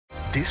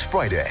This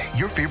Friday,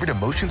 your favorite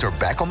emotions are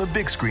back on the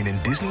big screen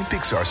in Disney and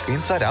Pixar's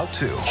Inside Out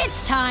 2.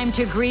 It's time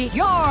to greet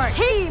your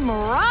Team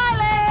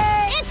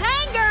Riley. It's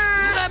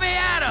anger. Let me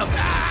at him.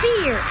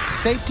 Fear.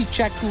 Safety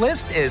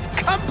checklist is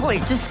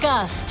complete.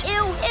 Disgust.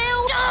 Ew.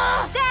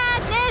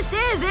 Sadness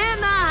is in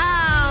the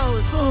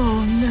house.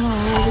 Oh, no.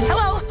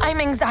 Hello, I'm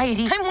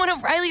anxiety. I'm one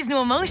of Riley's new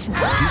emotions.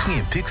 Disney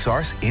and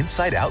Pixar's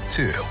Inside Out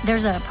 2.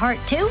 There's a part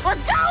 2? We're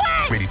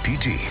going! Rated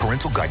PG.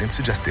 Parental guidance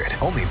suggested.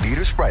 Only in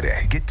theaters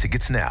Friday. Get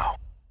tickets now.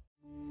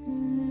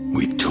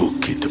 We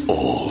took it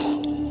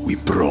all. We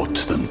brought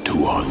them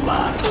to our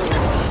land.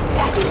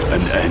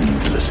 An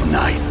endless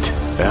night,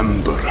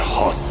 ember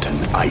hot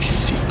and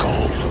icy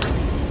cold.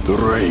 The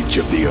rage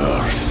of the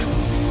earth.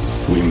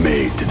 We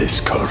made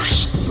this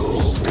curse.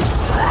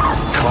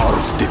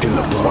 Carved it in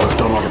the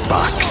blood on our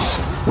backs.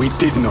 We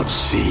did not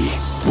see.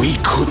 We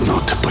could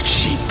not, but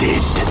she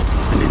did.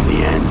 And in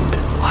the end,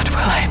 What will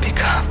I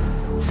become?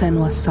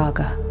 Senua's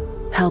Saga.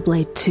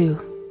 Hellblade 2.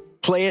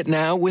 Play it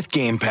now with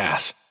Game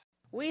Pass.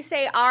 We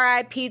say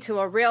R.I.P. to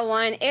a real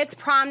one. It's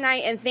prom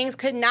night and things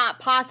could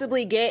not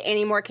possibly get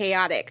any more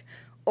chaotic.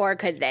 Or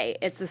could they?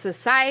 It's the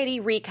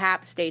Society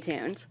Recap. Stay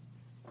tuned.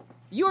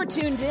 You're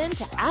tuned in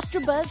to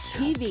AfterBuzz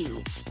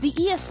TV, the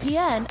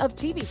ESPN of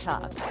TV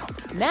talk.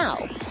 Now,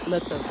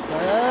 let the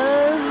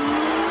buzz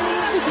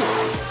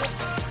begin.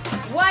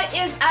 What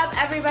is up,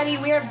 everybody?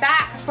 We are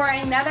back for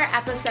another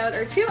episode,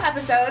 or 2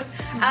 episodes,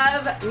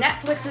 of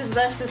Netflix's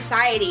The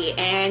Society,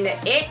 and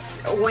it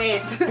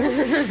went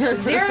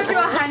 0 to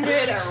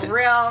 100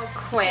 real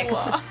quick.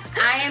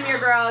 I am your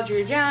girl,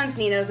 Drew Jones.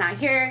 Nino's not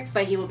here,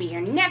 but he will be here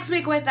next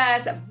week with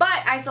us.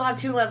 But I still have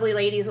 2 lovely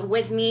ladies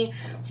with me.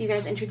 So you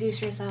guys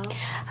introduce yourselves.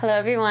 Hello,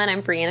 everyone.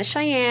 I'm Brianna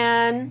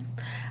Cheyenne.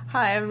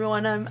 Hi,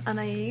 everyone. I'm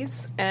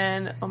Anais.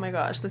 And, oh my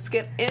gosh, let's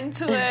get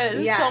into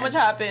it. Yes. So much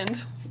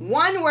happened.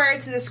 One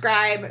word to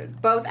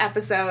describe both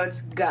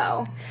episodes.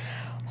 Go.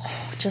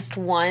 Just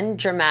one: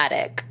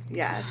 dramatic.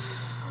 Yes.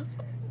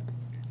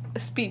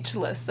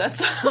 Speechless.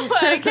 That's all.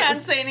 I can't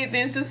say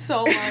anything. It's just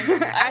so much.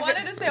 I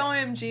wanted to say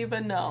OMG,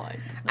 but no.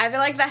 I feel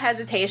like the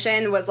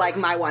hesitation was like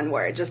my one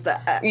word. Just the...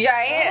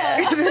 Yeah.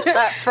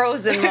 That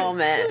frozen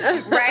moment.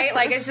 Right?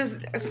 Like, it's just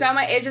so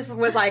much... It just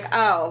was like,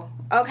 oh...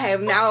 Okay,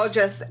 now it's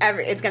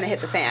going to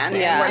hit the fan,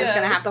 and we're just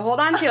going to have to hold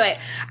on to it.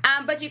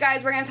 But you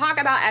guys, we're going to talk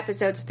about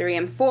episodes 3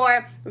 and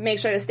 4. Make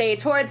sure to stay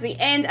towards the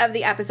end of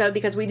the episode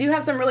because we do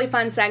have some really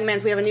fun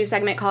segments. We have a new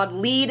segment called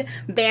Lead,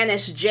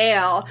 Banish,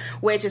 Jail,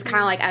 which is kind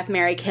of like F,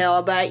 Marry,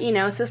 Kill, but, you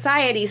know,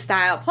 society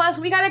style. Plus,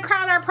 we got to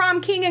crown our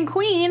prom king and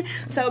queen,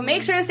 so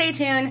make sure to stay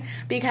tuned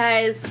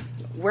because...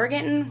 We're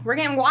getting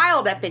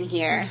wild up in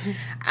here.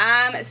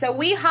 So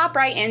we hop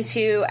right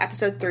into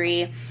episode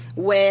 3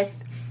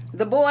 with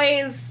the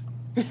boys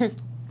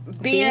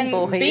being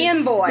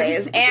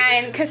boys.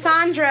 And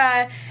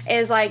Cassandra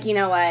is like, you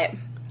know what?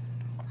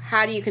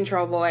 How do you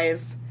control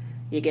boys?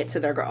 You get to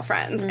their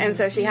girlfriends. And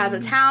so she has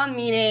a town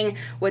meeting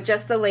with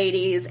just the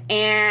ladies,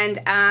 and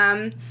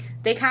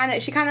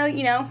she kind of,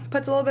 you know,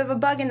 puts a little bit of a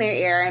bug in their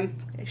ear, and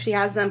she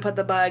has them put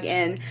the bug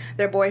in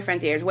their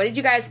boyfriend's ears. What did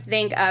you guys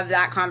think of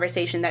that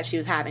conversation that she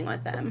was having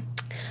with them?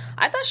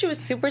 I thought she was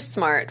super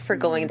smart for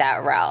going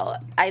that route.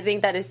 I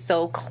think that is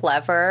so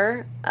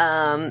clever.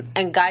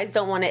 And guys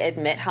don't want to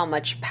admit how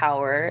much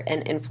power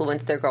and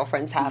influence their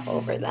girlfriends have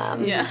over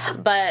them. Yeah.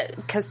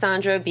 But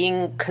Cassandra,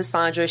 being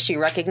Cassandra, she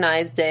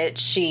recognized it.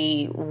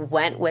 She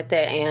went with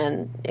it,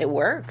 and it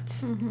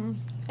worked. Mm-hmm.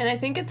 And I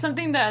think it's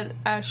something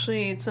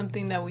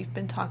that we've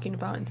been talking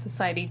about in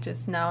society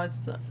just now. It's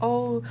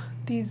all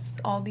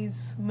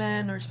these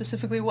men, or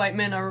specifically white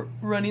men, are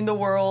running the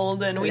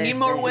world, and we need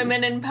more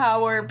women in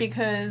power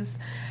because.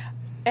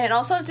 And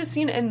also, I've just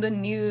seen in the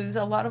news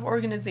a lot of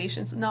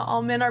organizations. Not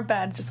all men are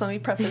bad. Just let me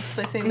preface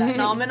by saying that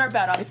not all men are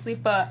bad, obviously,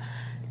 but.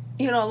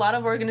 You know, a lot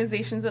of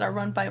organizations that are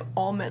run by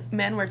all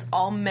men, where it's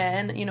all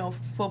men. You know,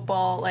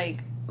 football, like.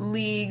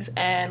 Leagues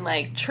and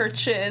like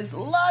churches, a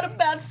lot of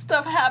bad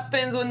stuff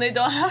happens when they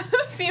don't have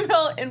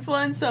female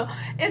influence, so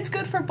it's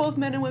good for both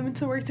men and women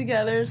to work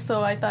together.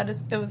 So I thought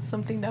it was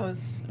something that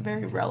was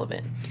very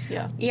relevant.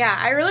 Yeah,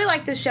 I really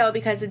like this show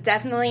because it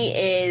definitely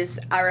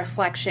is a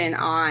reflection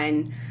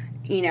on,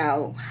 you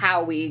know,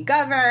 how we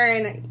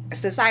govern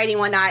society and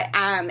whatnot.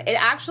 It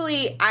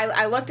actually,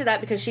 I looked it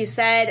up because she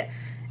said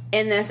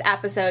in this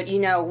episode, you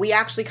know, we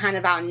actually kind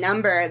of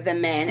outnumber the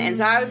men. And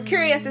so I was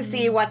curious to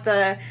see what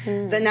the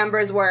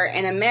numbers were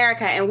in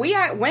America. And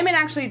women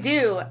actually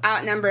do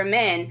outnumber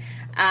men.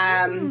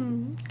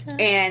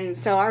 And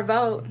so our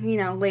vote, you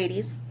know,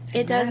 ladies,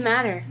 it does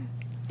matter.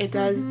 It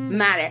does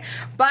matter.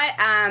 But,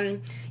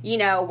 you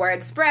know,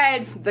 word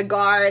spreads. The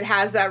Guard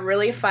has that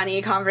really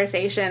funny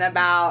conversation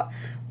about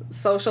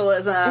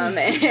socialism,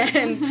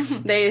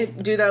 and they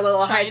do their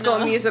little High School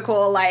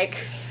Musical, like,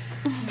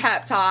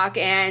 pep talk,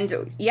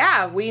 and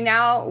yeah, we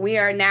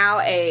are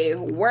now a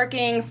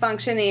working,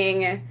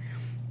 functioning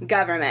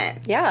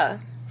government. Yeah.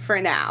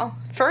 For now.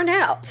 For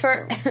now.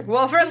 For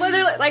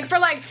literally, for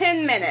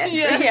 10 minutes.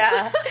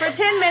 Yeah. For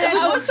 10 minutes. It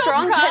was a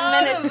strong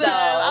 10 minutes, though.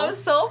 I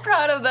was so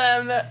proud of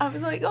them. I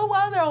was like, oh,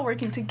 wow, they're all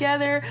working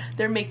together.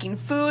 They're making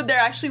food.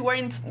 They're still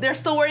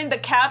wearing the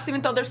caps,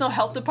 even though there's no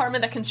health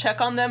department that can check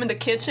on them in the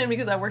kitchen,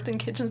 because I worked in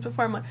kitchens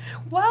before. I'm like,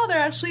 wow,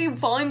 they're actually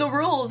following the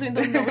rules, even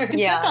though no one can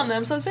check on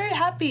them. So I was very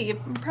happy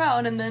and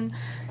proud. And then,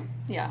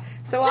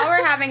 So while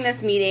we're having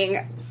this meeting,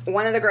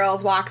 one of the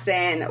girls walks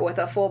in with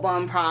a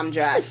full-blown prom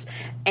dress,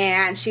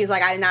 and she's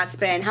like, I did not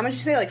spend, how much did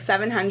you say, like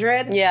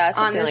 $700? Yeah,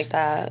 something like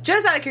that.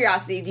 Just out of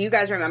curiosity, do you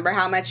guys remember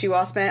how much you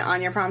all spent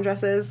on your prom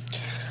dresses?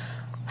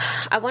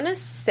 I want to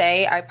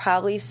say I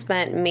probably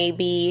spent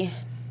maybe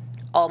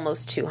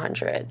almost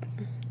 $200.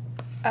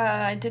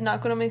 I did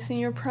not go to my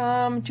senior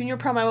prom. Junior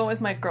prom, I went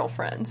with my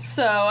girlfriends.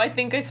 So I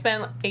think I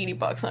spent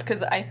 $80,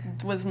 because I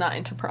was not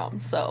into prom.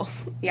 So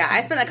yeah,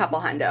 I spent a couple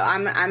hundo.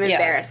 I'm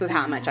embarrassed with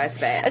how much I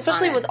spent,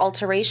 especially with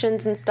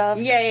alterations and stuff.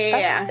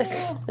 Yeah.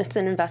 It's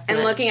an investment.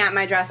 And looking at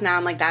my dress now,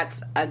 I'm like,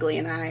 that's ugly,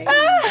 and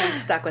I'm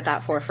stuck with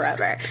that for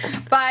forever.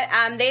 But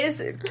they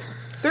just.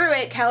 Through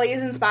it, Kelly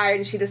is inspired,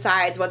 and she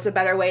decides what's a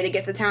better way to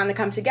get the town to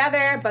come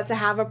together but to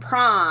have a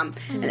prom.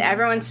 And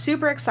everyone's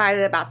super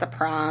excited about the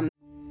prom.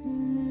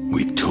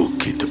 We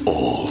took it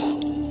all.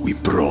 We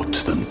brought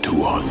them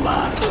to our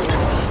land.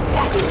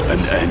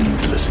 An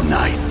endless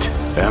night,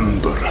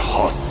 ember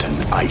hot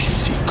and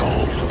icy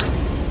cold.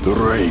 The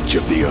rage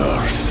of the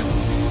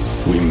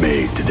earth. We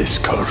made this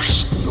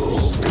curse.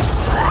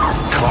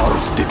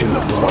 Carved it in the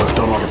blood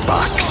on our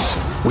backs.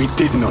 We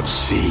did not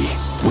see.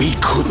 We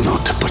could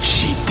not, but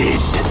she did.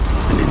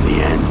 And in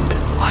the end,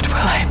 what will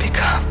I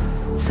become?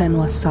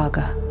 Senua's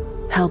Saga.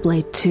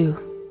 Hellblade 2.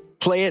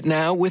 Play it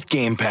now with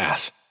Game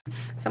Pass.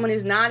 Someone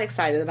who's not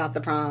excited about the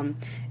prom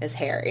is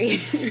Harry.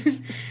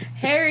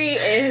 Harry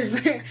is...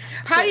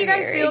 How do you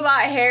guys feel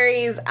about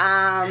Harry's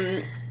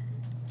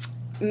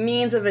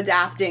means of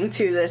adapting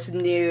to this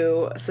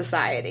new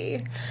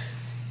society?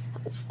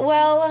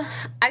 Well,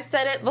 I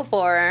said it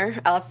before,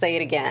 I'll say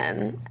it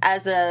again.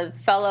 As a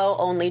fellow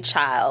only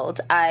child,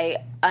 I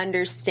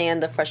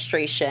understand the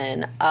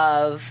frustration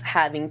of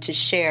having to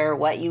share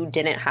what you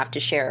didn't have to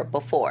share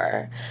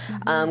before.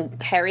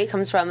 Harry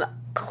comes from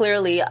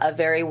clearly a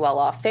very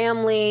well-off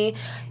family.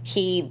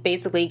 He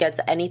basically gets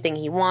anything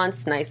he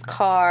wants, nice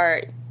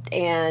car,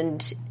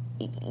 and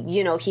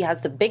he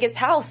has the biggest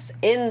house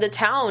in the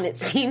town, it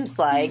seems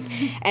like.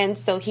 And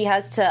so he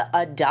has to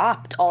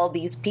adopt all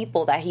these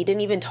people that he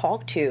didn't even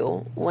talk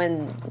to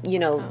when,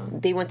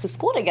 they went to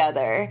school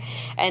together.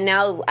 And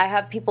now I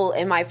have people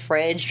in my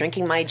fridge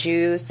drinking my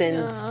juice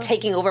and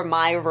taking over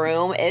my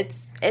room.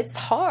 It's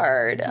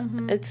hard.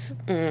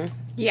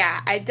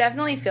 Yeah, I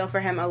definitely feel for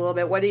him a little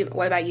bit. What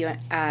about you,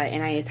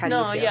 Anais? How do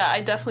you feel? Yeah,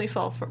 I definitely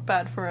felt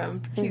bad for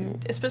him.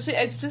 Especially,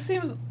 it just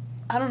seems...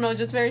 I don't know,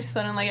 just very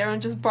sudden. Like,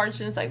 everyone just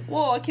barged in. It's like,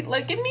 whoa, give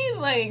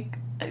me,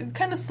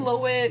 kind of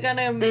slow it, kind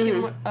of make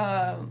it,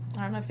 I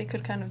don't know if they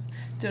could kind of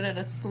do it at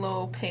a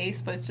slow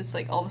pace, but it's just,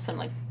 all of a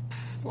sudden,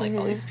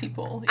 all these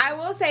people. I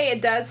will say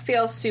it does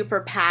feel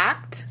super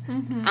packed.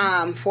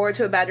 4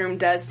 to a bedroom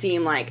does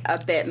seem like a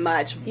bit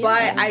much,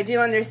 but I do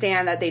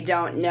understand that they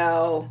don't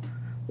know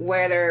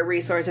where their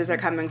resources are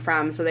coming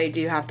from, so they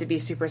do have to be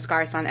super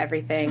scarce on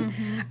everything.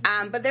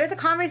 But there's a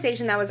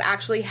conversation that was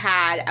actually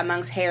had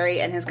amongst Harry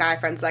and his guy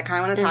friends that I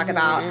kind of want to talk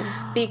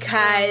about,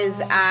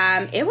 because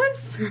it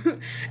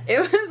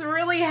was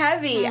really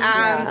heavy.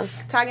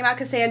 Talking about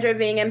Cassandra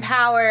being in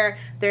power,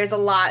 there's a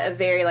lot of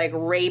very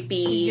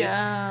rapey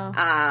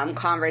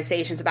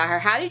conversations about her.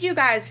 How did you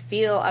guys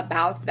feel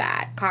about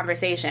that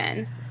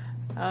conversation?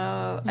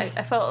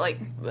 I felt like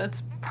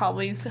that's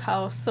probably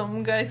how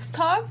some guys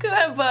talk,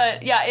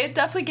 but yeah, it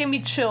definitely gave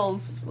me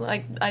chills.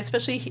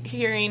 Especially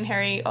hearing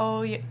Harry,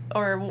 or I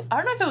don't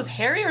know if it was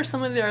Harry or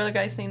some of the other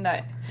guys saying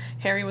that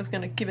Harry was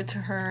going to give it to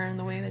her in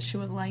the way that she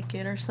would like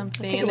it or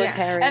something. I think it was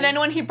Harry. And then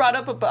when he brought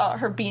up about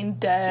her being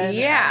dead,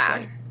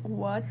 yeah.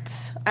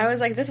 What? I was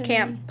like, this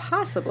can't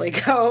possibly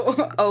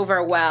go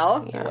over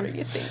well. Yeah. What are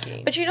you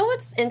thinking? But you know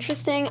what's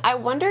interesting? I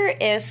wonder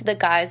if the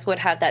guys would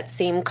have that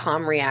same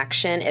calm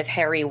reaction if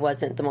Harry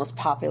wasn't the most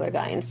popular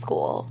guy in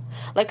school.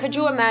 Could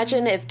you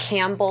imagine if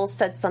Campbell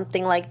said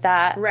something like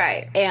that?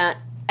 Right. And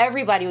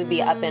everybody would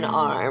be up in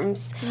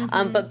arms.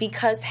 But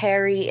because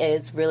Harry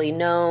is really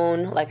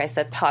known, like I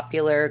said,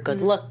 popular,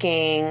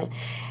 good-looking,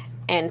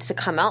 and to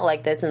come out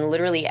like this, and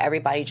literally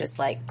everybody just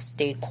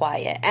stayed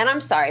quiet. And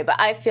I'm sorry, but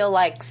I feel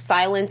like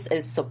silence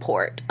is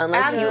support.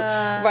 Unless you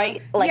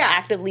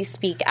actively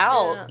speak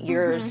out,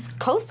 you're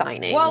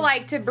co-signing. Well,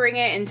 to bring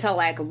it into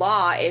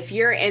law, if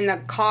you're in the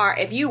car,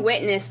 if you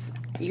witness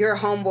your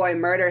homeboy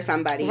murder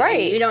somebody,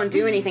 and you don't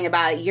do anything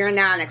about it, you're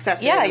now an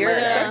accessory. Yeah, you're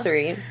an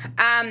accessory.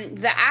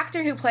 The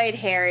actor who played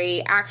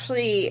Harry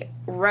actually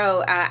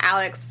wrote,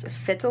 Alex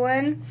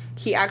Fitzolin,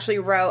 he actually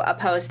wrote a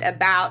post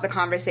about the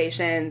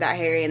conversation that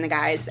Harry and the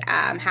guys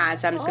had,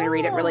 so I'm just going to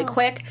read it really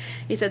quick.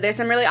 He said, there's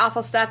some really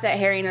awful stuff that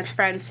Harry and his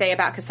friends say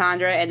about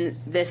Cassandra in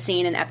this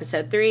scene in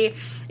episode 3.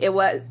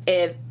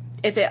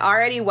 If it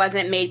already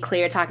wasn't made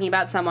clear, talking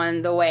about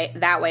someone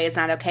that way is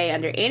not okay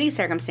under any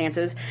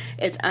circumstances.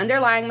 It's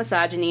underlying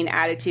misogyny and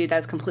attitude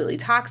that's completely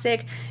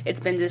toxic. It's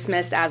been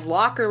dismissed as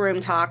locker room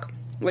talk,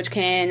 which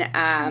cannot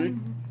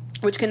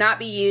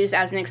be used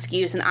as an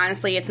excuse, and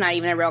honestly, it's not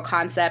even a real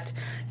concept.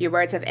 Your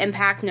words have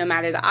impact no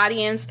matter the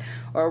audience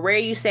or where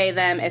you say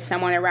them. If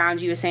someone around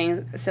you is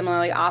saying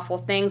similarly awful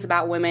things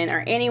about women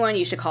or anyone,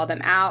 you should call them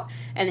out.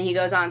 And then he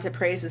goes on to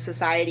praise the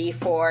Society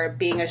for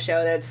being a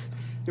show that's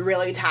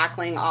really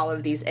tackling all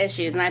of these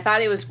issues. And I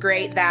thought it was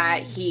great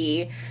that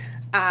he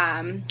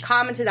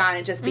commented on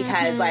it, just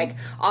because, like,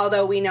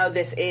 although we know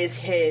this is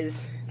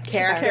his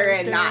character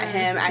and not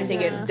him, I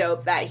think it's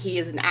dope that he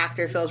as an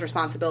actor feels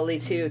responsibility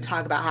to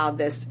talk about how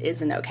this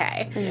isn't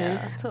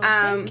okay. So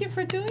thank you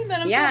for doing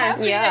that. I'm so happy.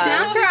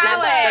 Snaps for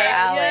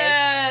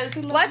Alex. Yes.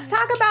 Let's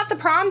talk about the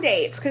prom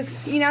dates,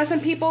 because, you know, some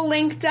people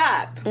linked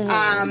up.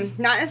 Not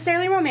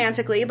necessarily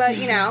romantically, but,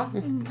 you know,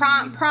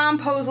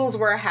 promposals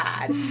were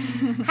had.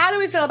 How do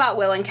we feel about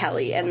Will and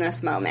Kelly in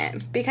this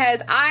moment?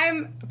 Because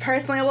I'm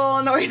personally a little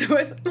annoyed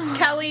with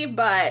Kelly,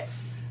 but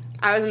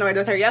I was annoyed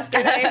with her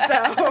yesterday, so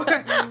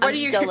I'm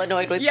still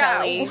annoyed with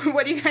Kelly.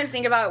 What do you guys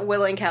think about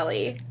Will and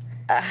Kelly?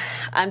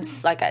 I'm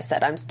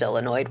still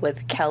annoyed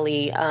with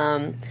Kelly.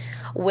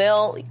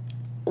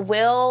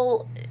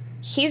 Will,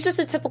 he's just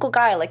a typical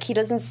guy. Like, he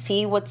doesn't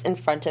see what's in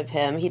front of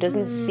him. He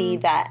doesn't see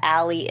that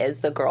Allie is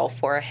the girl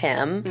for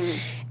him,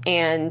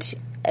 and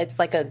it's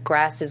like a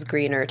grass is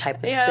greener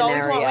type of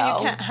scenario. What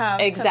you can't have.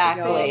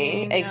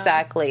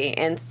 Exactly.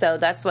 And so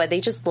that's why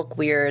they just look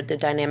weird. The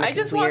dynamic is weird.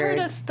 I just want her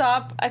to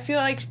stop. I feel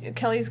like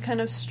Kelly's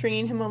kind of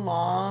stringing him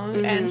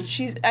along, and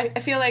I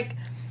feel like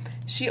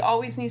she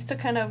always needs to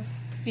kind of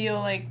feel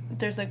like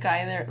there's a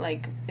guy there,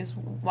 like,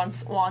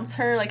 wants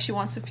her, like, she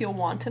wants to feel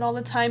wanted all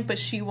the time, but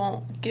she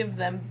won't give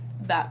them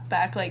that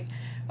back. Like,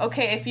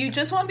 okay, if you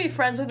just want to be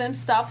friends with him,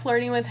 stop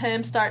flirting with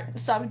him,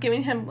 stop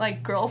giving him,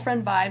 like,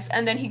 girlfriend vibes,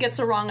 and then he gets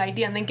the wrong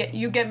idea, and then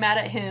you get mad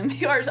at him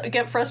or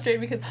get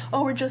frustrated because,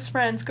 oh, we're just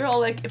friends. Girl,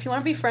 like, if you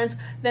want to be friends,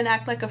 then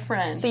act like a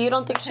friend. So you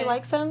don't think she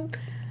likes him?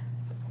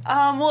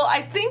 Well,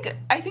 I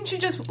think she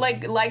just,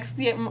 like, likes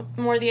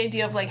more the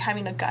idea of, like,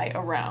 having a guy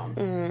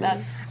around.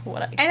 That's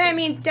what I think. And I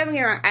mean, don't get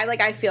me wrong,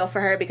 I feel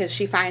for her, because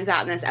she finds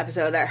out in this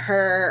episode that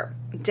her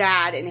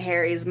dad and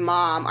Harry's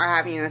mom are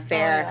having an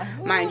affair.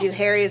 Mind you,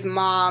 Harry's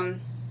mom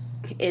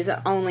is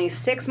only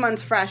 6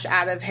 months fresh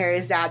out of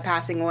Harry's dad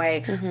passing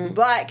away,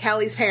 but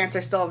Kelly's parents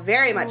are still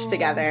very much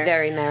together.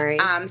 Very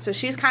married. So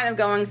she's kind of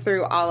going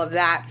through all of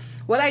that.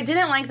 What I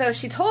didn't like, though,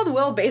 she told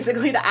Will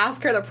basically to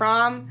ask her to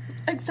prom.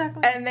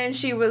 Exactly. And then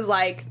she was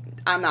like,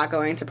 I'm not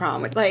going to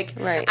prom. Like,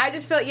 I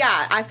just felt,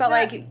 I felt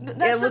like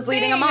it was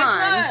leading him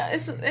on.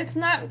 It's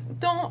not,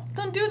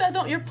 don't do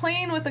that. You're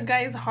playing with a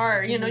guy's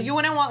heart. You know, you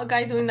wouldn't want a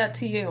guy doing that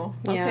to you.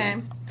 Okay.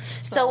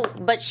 So,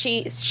 but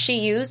she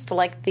used,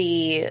 like,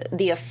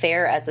 the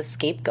affair as a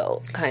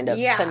scapegoat, kind of,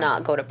 to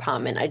not go to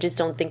prom, and I just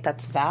don't think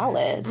that's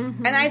valid.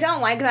 And I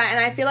don't like that, and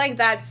I feel like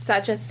that's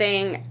such a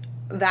thing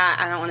that,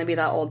 I don't want to be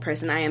that old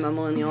person, I am a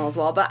millennial as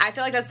well, but I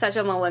feel like that's such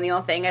a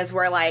millennial thing, is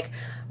where, like,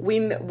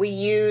 we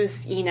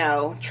use, you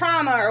know,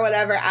 trauma or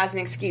whatever as an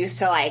excuse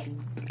to, like,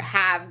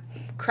 have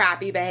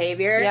crappy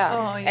behavior.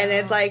 And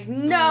it's like,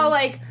 no,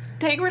 like,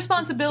 take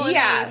responsibility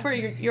for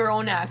your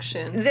own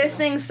actions. This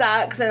thing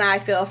sucks, and I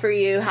feel for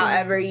you.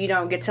 However, you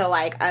don't get to,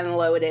 like,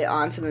 unload it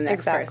onto the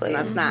next person.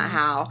 That's not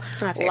how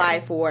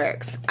life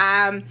works.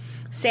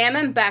 Sam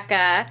and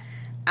Becca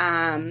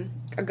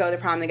go to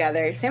prom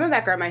together. Sam and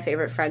Becca are my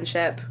favorite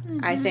friendship.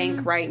 I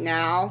think right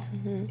now,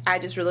 I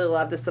just really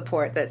love the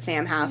support that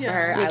Sam has for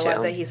her. I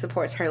love that he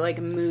supports her,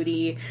 like,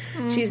 moody.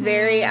 She's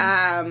very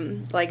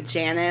like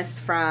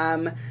Janice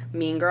from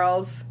Mean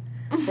Girls,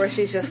 where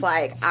she's just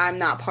like, I'm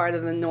not part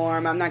of the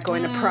norm. I'm not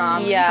going to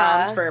proms.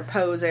 Proms for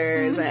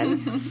posers.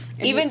 And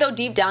even though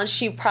deep down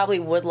she probably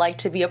would like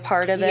to be a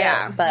part of it,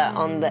 but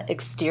on the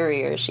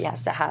exterior she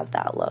has to have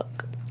that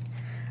look.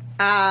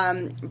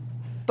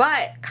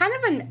 But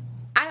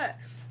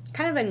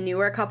kind of a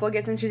newer couple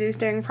gets introduced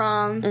during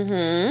prom.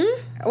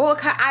 Well,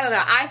 I don't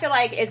know. I feel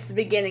like it's the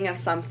beginning of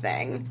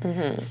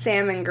something.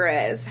 Sam and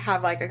Grizz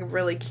have, like, a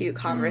really cute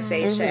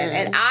conversation,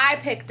 and I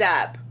picked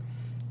up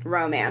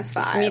romance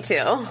vibes. Me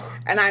too.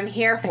 And I'm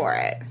here for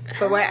it.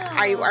 But what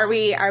are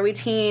we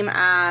team?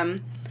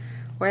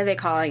 What are they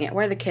calling it?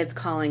 What are the kids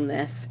calling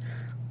this?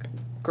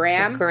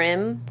 Graham.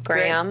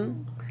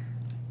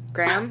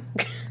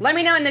 Let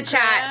me know in the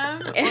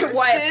chat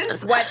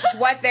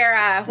what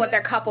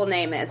their couple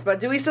name is. But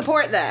do we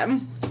support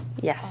them?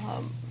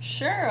 Yes.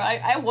 Sure.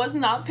 I was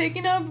not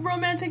picking up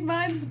romantic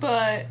vibes,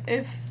 but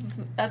if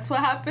that's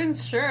what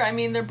happens, sure. I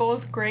mean, they're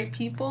both great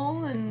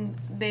people, and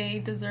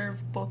they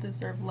both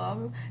deserve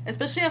love,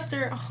 especially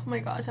after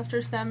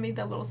after Sam made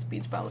that little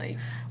speech about like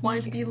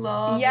wanting to be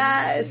loved.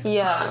 Yes.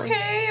 Yeah.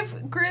 Okay, if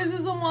Grizz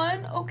is the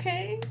one,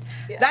 okay.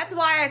 Yeah. That's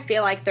why I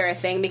feel like they're a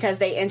thing, because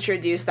they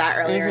introduced that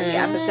earlier in the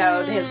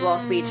episode. His little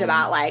speech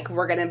about like,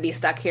 we're gonna be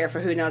stuck here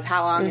for who knows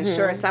how long, and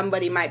sure,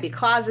 somebody might be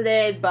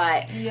closeted,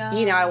 but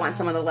I want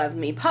someone to love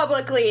me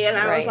publicly. And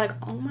I was like,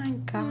 oh my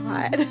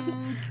god.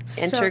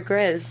 Enter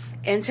Grizz.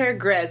 Enter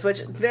Grizz,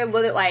 which they're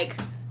literally like,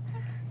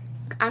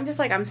 I'm just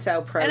like, I'm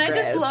so pro And Grizz. I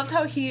just loved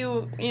how he,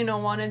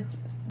 wanted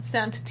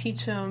Sam to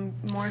teach him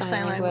more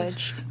sign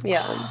language.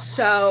 Yeah.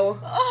 So,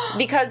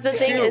 because the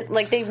thing is,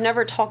 like, they've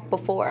never talked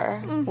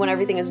before when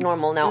everything is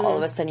normal. Now all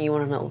of a sudden you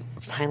want to know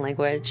sign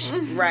language.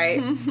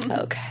 Right.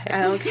 Okay.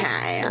 All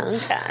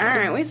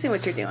right, we see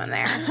what you're doing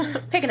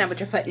there. Picking up what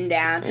you're putting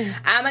down.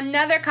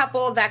 Another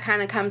couple that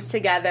kind of comes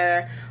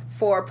together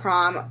for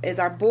prom is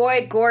our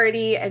boy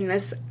Gordy and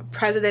Miss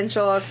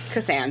Presidential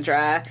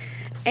Cassandra.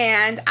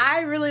 And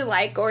I really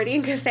like Gordy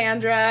and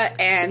Cassandra,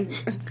 and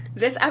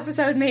this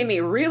episode made me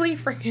really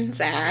freaking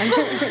sad.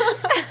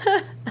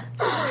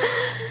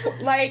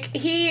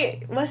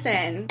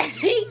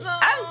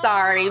 I'm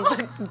sorry,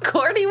 but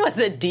Gordy was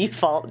a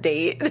default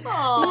date.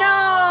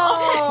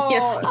 No.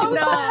 Yes, I was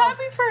so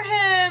happy for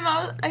him.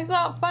 I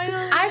thought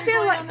finally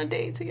going on a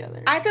date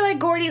together. I feel like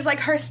Gordy's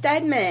like her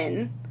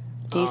Stedman.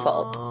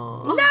 Default.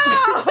 No!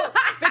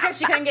 Because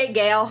she couldn't get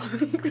Gail.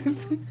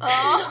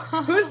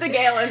 Who's the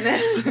Gail in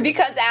this?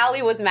 Because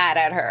Allie was mad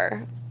at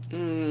her.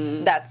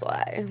 That's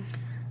why.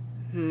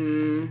 I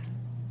don't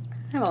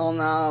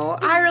know.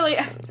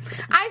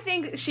 I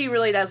think she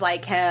really does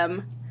like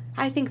him.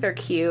 I think they're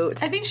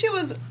cute. I think she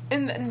was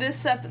in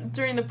this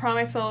during the prom.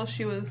 I felt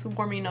she was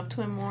warming up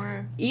to him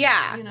more.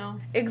 Yeah,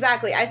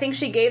 exactly. I think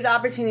she gave the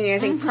opportunity. I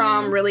think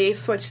prom really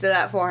switched it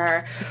up for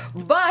her.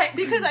 But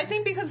because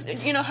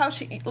how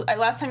she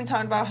last time you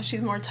talked about how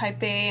she's more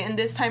type A, and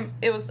this time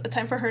it was a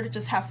time for her to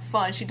just have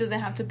fun. She doesn't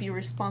have to be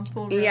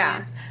responsible. Really.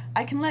 Yeah,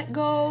 I can let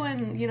go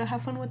and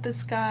have fun with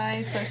this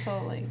guy. So I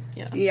felt like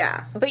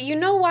yeah. But you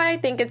know why I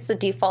think it's the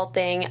default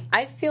thing?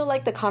 I feel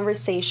like the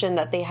conversation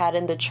that they had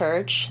in the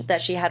church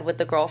that she had with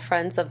the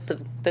girlfriends of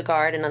the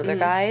guard and other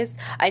guys.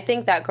 I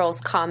think that girl's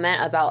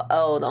comment about the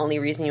only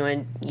reason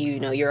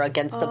you're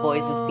against the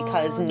boys is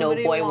because no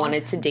boy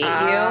wanted to date you.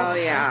 Oh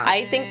yeah.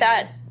 I think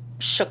that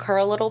shook her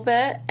a little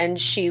bit, and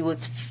she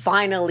was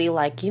finally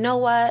like, you know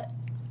what?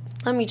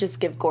 Let me just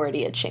give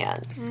Gordy a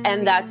chance.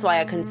 And that's why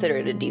I consider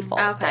it a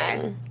default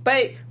thing.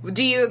 But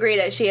do you agree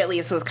that she at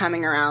least was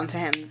coming around to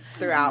him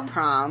throughout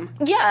prom?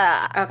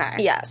 Yeah.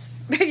 Okay.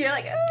 Yes. You're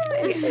like,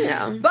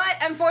 yeah. But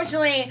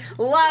unfortunately,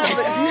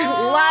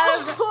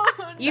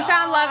 you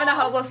found love in a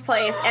hopeless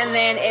place, and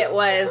then it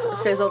was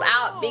fizzled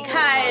out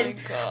because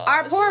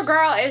our poor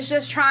girl is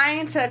just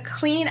trying to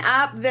clean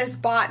up this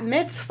bat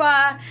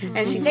mitzvah,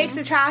 and she takes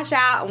the trash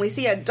out, and we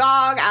see a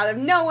dog out of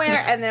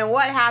nowhere, and then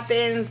what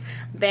happens?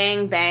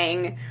 Bang,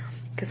 bang,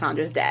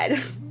 Cassandra's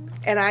dead.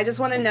 And I just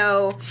want to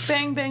know...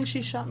 Bang, bang,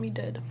 she shot me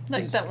dead.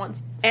 Like that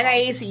once.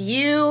 Anais,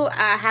 you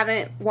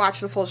haven't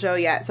watched the full show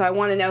yet, so I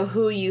want to know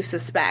who you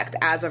suspect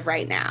as of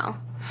right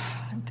now.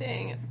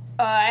 Dang.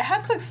 I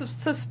had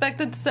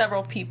suspected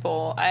several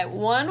people.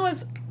 One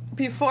was,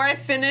 before I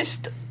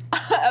finished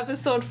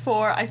episode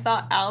 4, I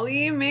thought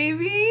Allie,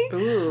 maybe.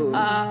 Ooh.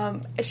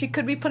 She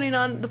could be putting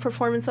on the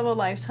performance of a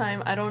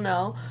lifetime. I don't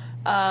know.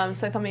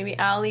 So I thought maybe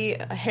Allie,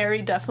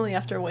 Harry definitely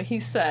after what he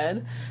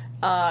said,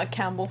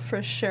 Campbell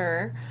for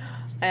sure,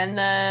 and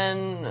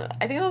then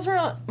I think those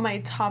were my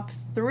top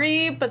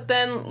 3. But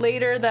then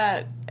later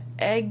that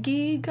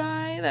Eggy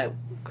guy, that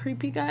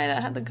creepy guy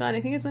that had the gun,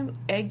 I think his name was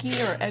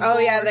Eggy or Eggo. Oh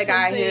yeah, the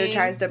guy who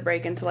tries to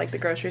break into like the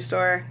grocery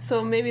store.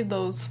 So maybe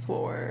those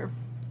 4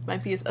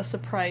 might be a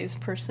surprise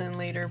person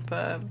later,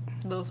 but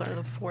those are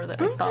the 4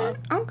 that I thought.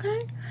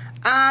 Okay.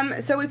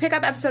 So we pick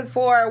up episode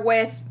 4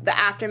 with the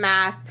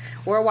aftermath.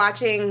 We're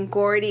watching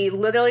Gordy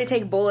literally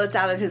take bullets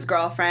out of his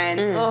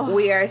girlfriend.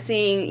 We are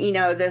seeing,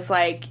 this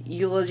like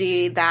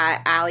eulogy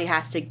that Allie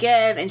has to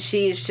give, and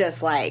she's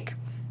just like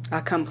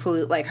a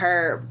complete, like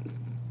her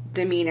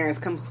demeanor is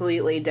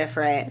completely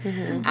different.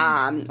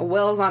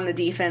 Will's on the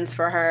defense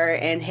for her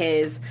in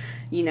his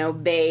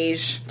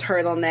beige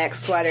turtleneck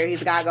sweater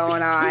he's got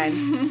going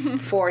on.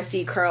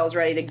 4C curls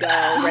ready to go,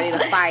 ready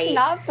to fight.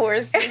 Not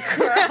 4C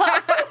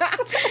curls.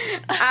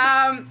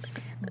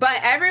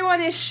 But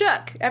everyone is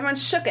shook.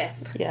 Everyone's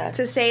shooketh,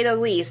 to say the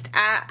least.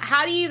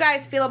 How do you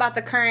guys feel about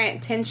the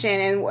current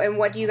tension, and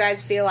what do you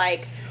guys feel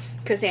like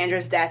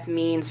Cassandra's death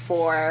means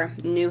for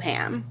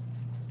Newham?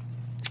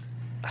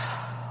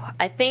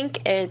 I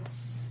think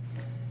it's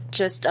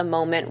just a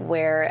moment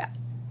where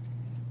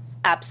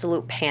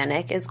absolute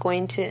panic is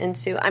going to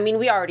ensue. I mean,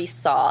 we already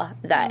saw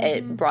that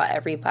it brought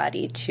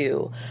everybody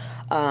to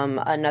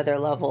another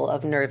level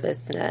of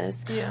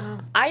nervousness.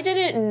 Yeah. I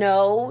didn't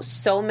know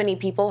so many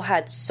people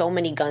had so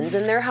many guns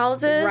in their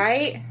houses.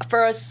 Right?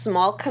 For a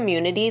small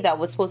community that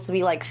was supposed to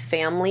be like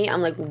family,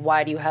 I'm like,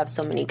 why do you have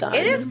so many guns?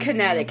 It is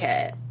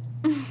Connecticut.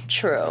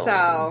 True.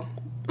 So...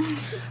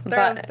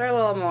 They're a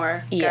little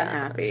more gun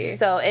happy.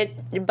 So it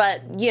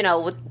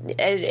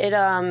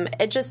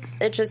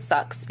just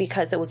sucks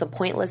because it was a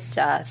pointless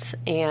death,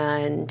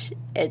 and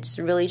it's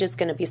really just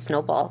going to be a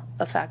snowball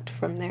effect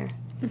from there.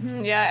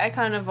 Mm-hmm. Yeah, I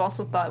kind of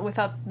also thought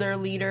without their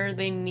leader,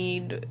 they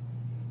need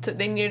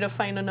to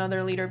find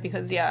another leader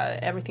because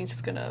everything's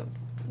just gonna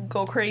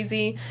go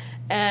crazy.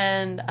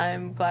 And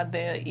I'm glad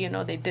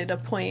they did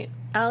appoint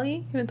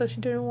Allie, even though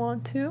she didn't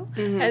want to.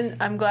 Mm-hmm. And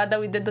I'm glad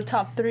that we did the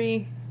top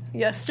 3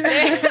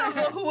 yesterday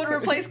who would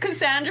replace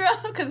Cassandra,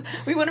 because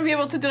we wouldn't be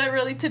able to do it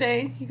really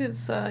today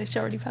because she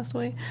already passed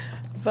away.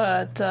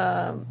 But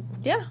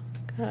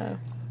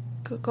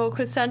go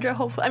Cassandra.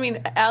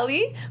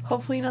 Allie.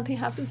 Hopefully nothing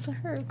happens to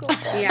her.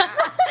 Yeah.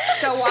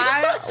 So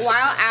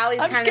while Allie's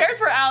I'm scared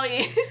for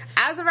Allie.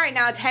 As of right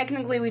now,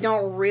 technically we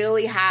don't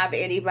really have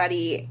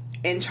anybody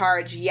in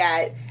charge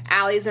yet.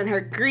 Allie's in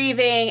her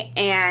grieving,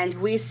 and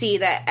we see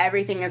that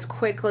everything is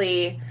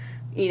quickly,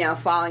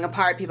 falling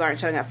apart. People aren't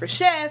showing up for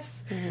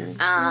shifts.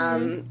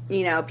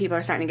 Mm-hmm. People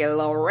are starting to get a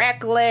little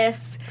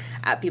reckless.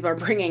 People are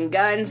bringing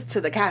guns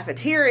to the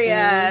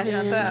cafeteria.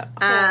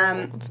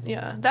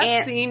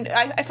 That scene.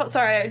 I felt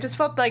sorry. I just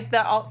felt like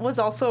that was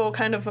also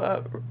kind of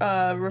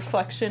a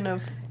reflection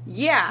of.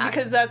 Yeah,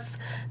 because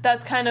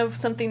that's kind of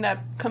something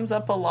that comes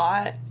up a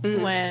lot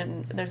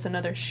when there's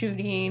another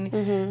shooting.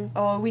 Mm-hmm.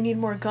 Oh, we need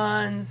more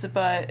guns,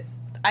 but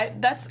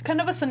that's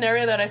kind of a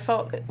scenario that I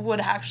felt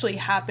would actually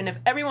happen if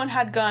everyone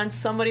had guns.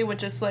 Somebody would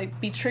just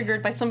be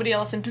triggered by somebody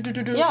else, and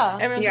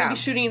everyone's gonna be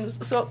shooting.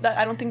 So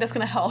I don't think that's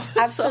gonna help.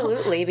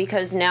 Absolutely,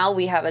 because now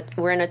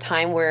we're in a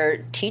time where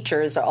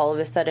teachers are all of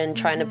a sudden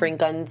trying to bring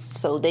guns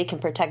so they can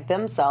protect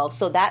themselves.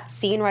 So that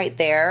scene right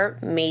there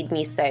made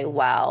me say,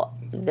 "Wow,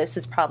 this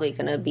is probably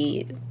gonna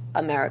be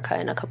America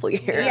in a couple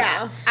years."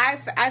 Yeah,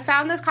 I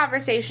found this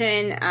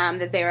conversation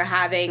that they were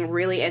having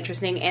really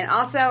interesting, and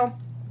also.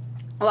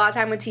 A lot of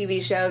time with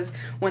TV shows,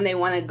 when they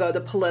want to go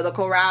the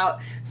political route,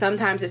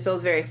 sometimes it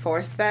feels very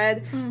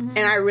force-fed. Mm-hmm. And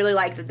I really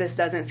like that this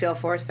doesn't feel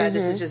force-fed.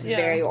 Mm-hmm. This is just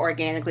very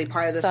organically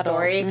part of the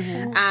story.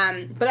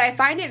 Mm-hmm. But I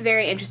find it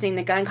very interesting,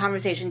 the gun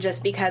conversation,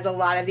 just because a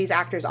lot of these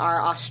actors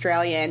are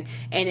Australian,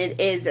 and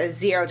it is a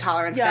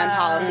zero-tolerance gun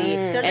policy.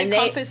 They're and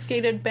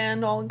confiscated,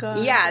 banned all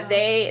guns. Yeah,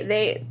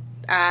 they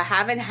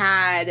haven't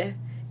had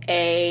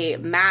a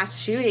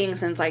mass shooting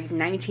since,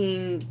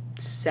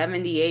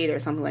 1978 or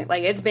something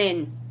like it's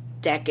been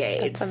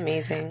decades. That's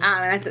amazing.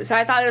 So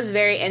I thought it was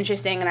very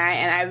interesting, and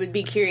I would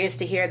be curious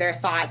to hear their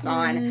thoughts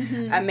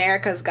on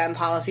America's gun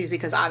policies,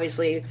 because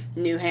obviously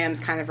Newham's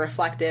kind of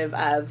reflective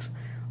of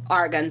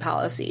our gun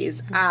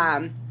policies.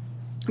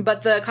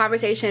 But the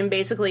conversation,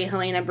 basically,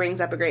 Helena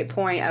brings up a great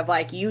point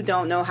of, you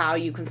don't know how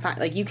you can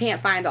find, you can't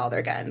find all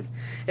their guns.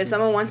 If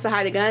someone wants to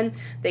hide a gun,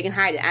 they can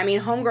hide it. I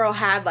mean, Homegirl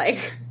had,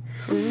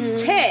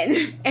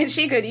 10, and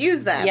she could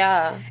use them.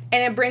 Yeah.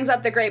 And it brings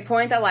up the great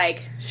point that,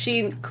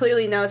 she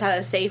clearly knows how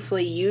to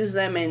safely use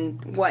them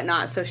and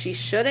whatnot, so she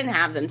shouldn't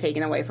have them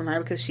taken away from her,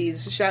 because she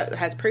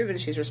has proven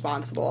she's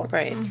responsible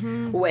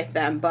with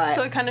them. But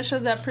so it kind of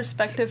shows that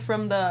perspective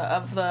from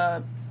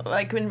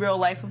in real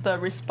life, of the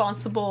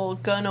responsible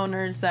gun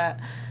owners that,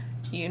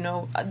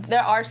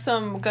 there are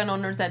some gun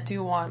owners that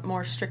do want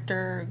more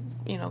stricter,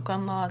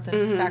 gun laws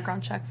and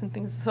background checks and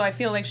things. So I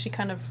feel like she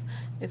kind of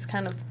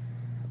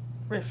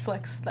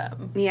reflects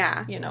them.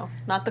 Yeah.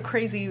 Not the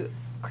crazy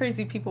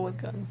people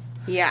with guns.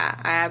 Yeah,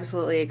 I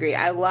absolutely agree.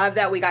 I love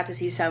that we got to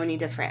see so many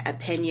different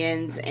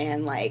opinions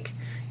and,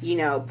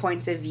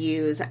 points of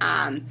views.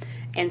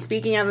 And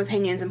speaking of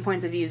opinions and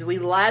points of views, we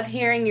love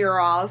hearing your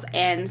alls.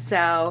 And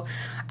so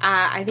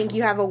I think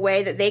you have a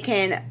way that they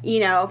can,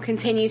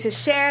 continue to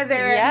share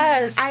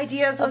their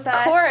ideas with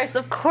us.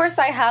 Of course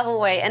I have a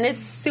way. And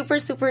it's super,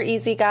 super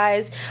easy,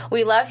 guys.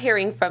 We love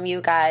hearing from you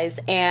guys.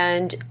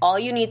 And all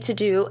you need to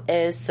do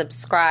is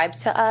subscribe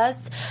to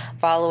us,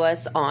 follow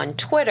us on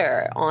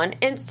Twitter, on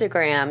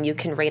Instagram. You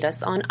can rate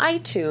us on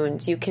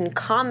iTunes. You can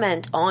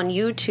comment on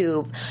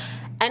YouTube.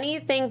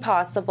 Anything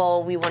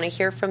possible. We want to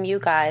hear from you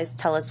guys.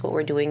 Tell us what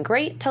we're doing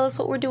great. Tell us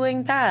what we're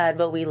doing bad.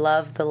 But we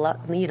love the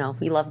love. We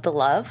love the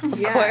love,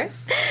 of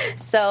course.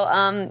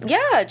 So,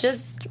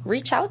 just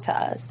reach out to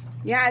us.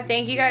 Yeah,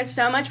 thank you guys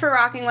so much for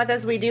rocking with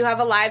us. We do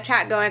have a live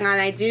chat going on.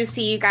 I do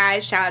see you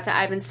guys. Shout out to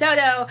Ivan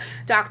Soto,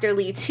 Dr.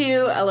 Lee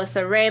 2,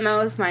 Alyssa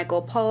Ramos,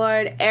 Michael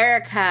Pollard,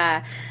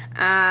 Erica.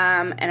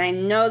 And I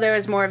know there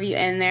is more of you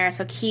in there,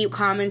 so keep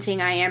commenting.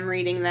 I am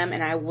reading them,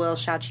 and I will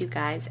shout you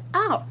guys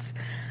out.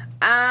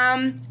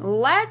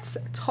 Let's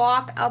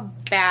talk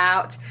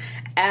about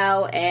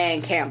Elle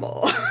and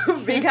Campbell,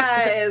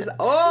 because,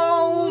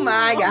 oh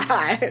my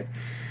God,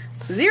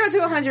 0 to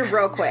 100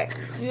 real quick.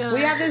 Yeah.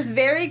 We have this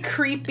very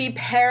creepy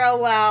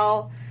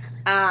parallel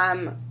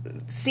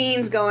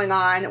scenes going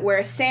on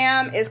where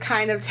Sam is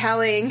kind of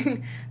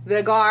telling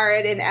the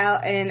guard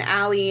and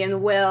Allie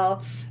and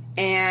Will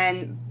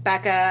and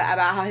Becca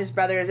about how his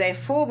brother is a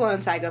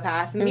full-blown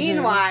psychopath. Mm-hmm.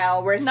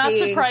 Meanwhile, we're not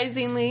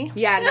surprisingly.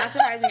 Yeah, not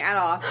surprising at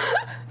all.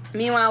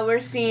 Meanwhile, we're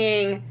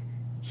seeing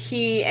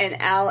he and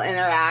Elle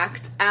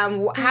interact.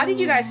 How did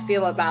you guys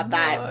feel about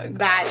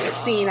that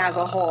scene as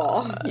a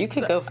whole? You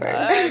could go first.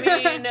 I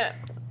mean,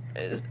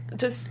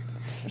 just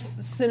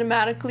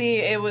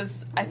cinematically,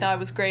 I thought it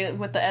was great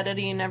with the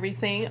editing and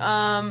everything.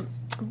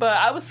 But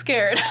I was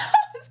scared.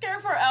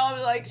 Scared for Elle. I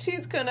was like,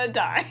 she's gonna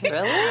die.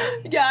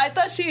 Really? Yeah, I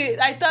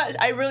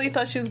really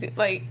thought she was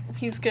like,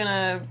 he's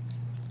gonna,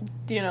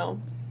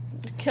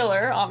 kill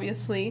her,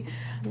 obviously.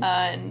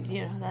 And,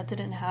 that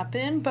didn't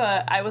happen.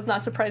 But I was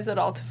not surprised at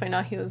all to find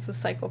out he was a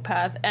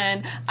psychopath.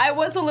 And I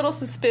was a little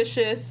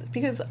suspicious,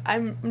 because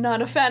I'm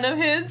not a fan of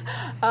his.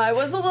 I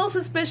was a little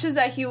suspicious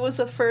that he was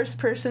the first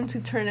person to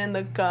turn in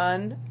the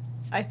gun.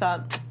 I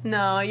thought,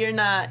 no, you're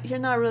not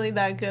really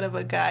that good of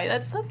a guy.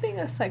 That's something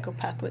a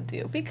psychopath would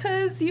do,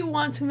 because you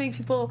want to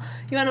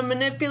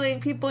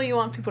manipulate people, you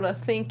want people to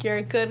think you're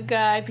a good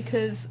guy,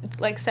 because,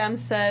 like Sam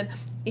said,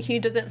 he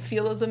doesn't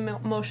feel those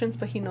emotions,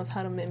 but he knows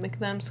how to mimic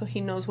them, so he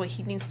knows what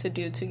he needs to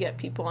do to get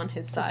people on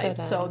his side.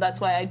 So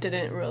that's why I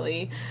didn't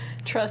really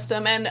trust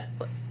him. And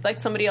like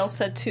somebody else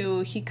said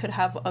too, he could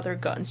have other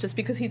guns. Just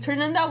because he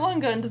turned in that one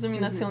gun doesn't mean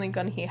that's the only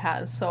gun he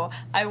has. So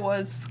I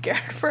was scared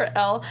for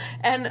Elle.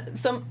 And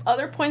some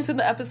other points in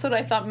the episode,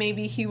 I thought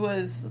maybe he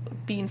was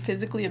being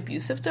physically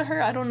abusive to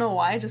her. I don't know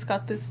why. I just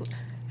got this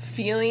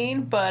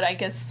feeling, but I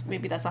guess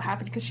maybe that's not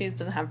happening because she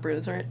doesn't have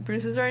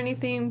bruises or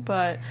anything.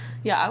 But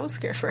yeah, I was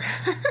scared for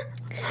her.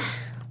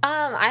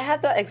 I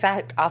had the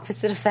exact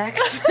opposite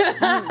effect.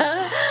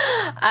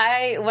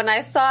 When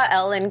I saw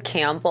Ellen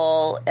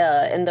Campbell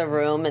in the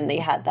room and they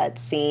had that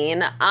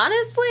scene,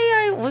 honestly,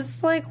 I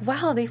was like,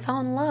 wow, they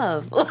found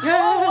love. Oh,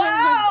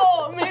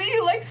 wow! Maybe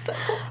you like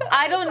psychopaths.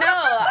 I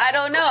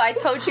don't know. I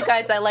told you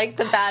guys I like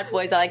the bad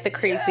boys. I like the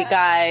crazy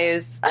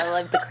guys. I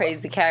love the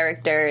crazy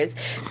characters.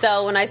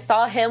 So when I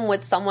saw him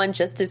with someone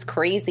just as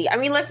crazy, I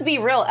mean, let's be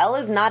real.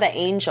 Ella's not an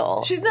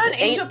angel. She's not an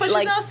angel, but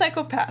she's not a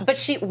psychopath. But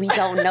we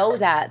don't know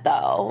that,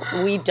 though.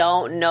 We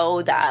don't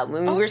know that. I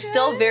mean, we're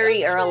still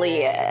very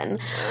early in.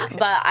 Okay.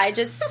 But I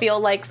just feel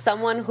like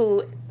someone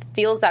who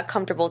feels that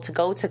comfortable to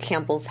go to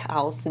Campbell's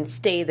house and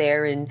stay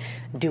there and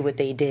do what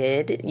they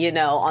did,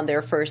 on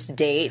their first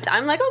date.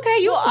 I'm like, okay,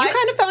 you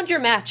kind of found your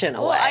match in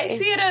a way. Well, I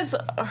see it as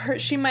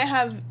she might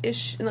have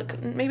issues,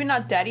 like maybe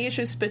not daddy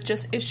issues, but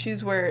just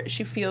issues where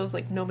she feels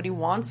like nobody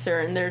wants her,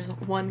 and there's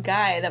one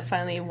guy that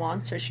finally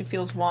wants her. She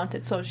feels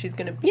wanted, so she's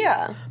going to be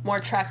more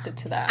attracted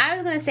to that. I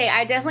was going to say,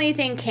 I definitely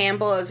think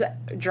Campbell is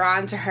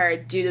drawn to her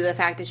due to the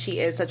fact that she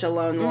is such a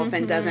lone wolf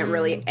and doesn't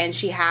really, and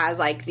she has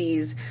like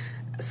these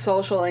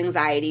social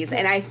anxieties,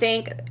 and I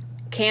think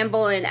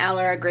Campbell and Elle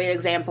are a great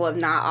example of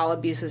not all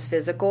abuse is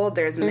physical.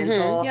 There's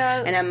mental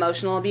and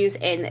emotional abuse,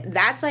 and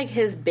that's like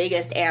his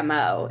biggest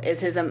ammo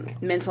is his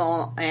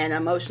mental and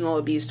emotional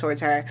abuse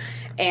towards her,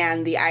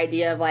 and the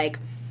idea of like,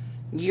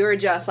 you're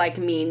just like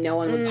me, no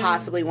one would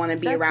possibly want to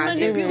be around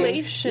you. That's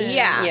manipulation.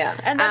 Yeah.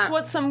 And that's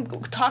what some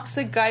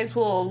toxic guys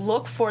will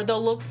look for.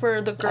 They'll look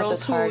for the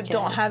girls who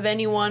don't have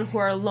anyone, who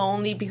are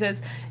lonely,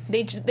 because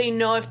they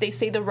know if they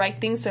say the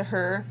right things to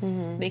her,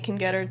 they can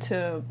get her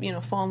to,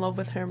 fall in love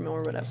with him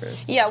or whatever.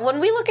 So. Yeah, when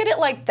we look at it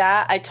like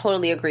that, I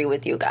totally agree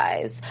with you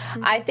guys.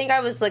 I think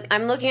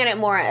I'm looking at it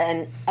more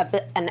in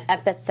an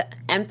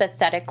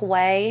empathetic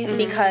way,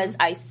 because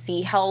I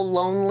see how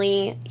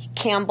lonely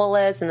Campbell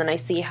is, and then I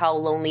see how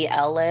lonely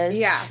Elle is.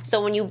 Yeah.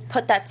 So when you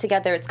put that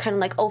together, it's kind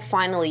of like, oh,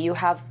 finally you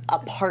have a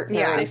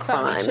partner in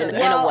crime in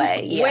a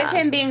way. Yeah. With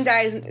him being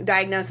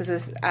diagnosed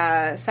as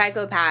a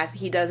psychopath,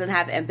 he doesn't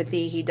have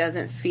empathy. He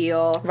doesn't feel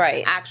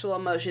actual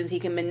emotions. He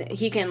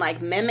can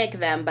like mimic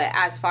them, but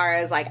as far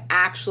as like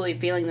actually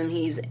feeling them,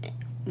 he's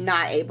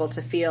not able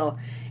to feel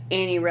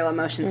any real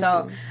emotion.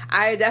 So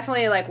I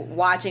definitely, like,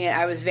 watching it,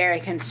 I was very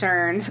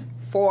concerned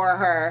for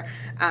her,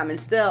 and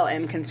still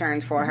am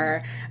concerned for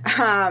her.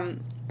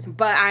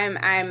 But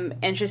I'm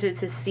interested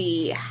to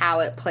see how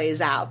it plays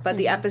out. But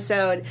the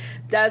episode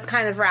does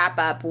kind of wrap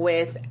up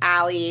with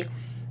Allie,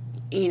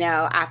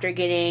 after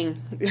getting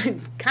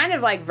kind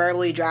of like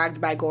verbally dragged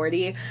by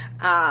Gordy,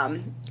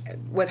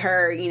 with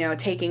her,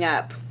 taking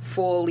up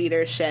full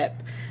leadership,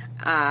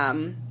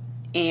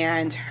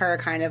 and her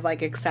kind of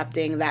like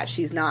accepting that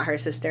she's not her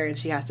sister and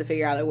she has to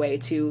figure out a way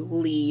to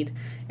lead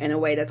in a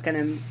way that's going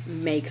to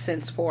make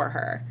sense for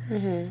her.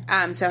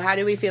 So how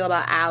do we feel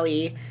about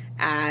Allie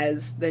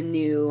as the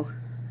new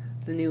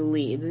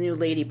lead, the new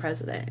lady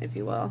president, if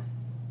you will?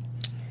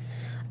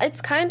 It's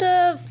kind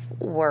of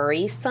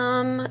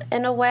worrisome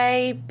in a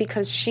way,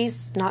 because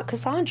she's not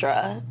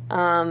Cassandra.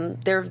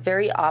 They're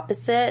very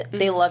opposite.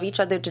 They love each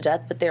other to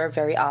death, but they're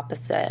very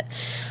opposite.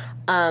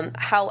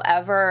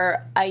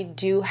 However, I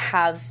do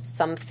have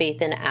some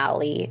faith in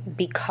Allie,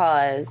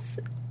 because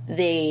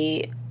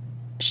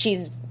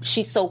she's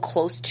so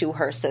close to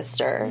her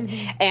sister.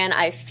 And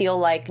I feel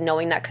like,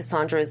 knowing that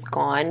Cassandra is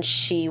gone,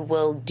 she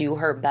will do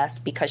her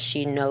best because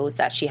she knows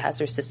that she has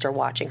her sister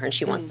watching her and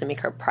she wants to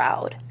make her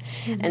proud.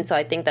 And so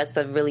I think that's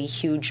a really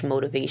huge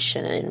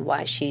motivation in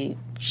why she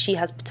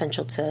has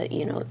potential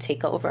to,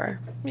 take over.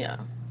 Yeah.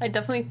 I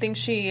definitely think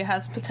she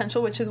has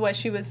potential, which is why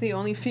she was the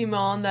only female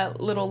on that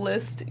little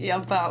list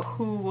about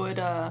who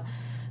would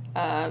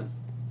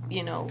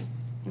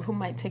who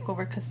might take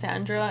over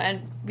Cassandra,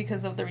 and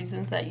because of the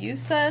reasons that you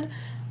said.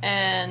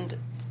 And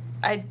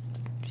I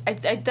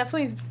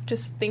definitely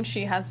just think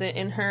she has it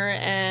in her,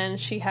 and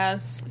she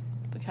has,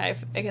 I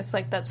guess,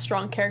 like, that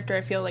strong character.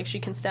 I feel like she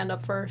can stand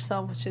up for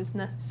herself, which is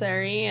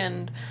necessary.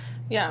 And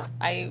yeah,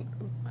 I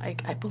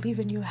believe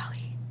in you,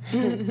 Allie.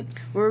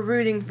 We're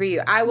rooting for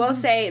you. I will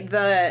say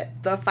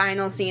the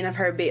final scene of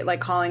her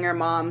calling her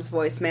mom's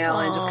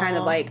voicemail and just kind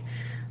of like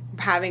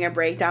having a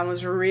breakdown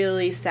was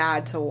really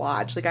sad to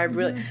watch. Like, I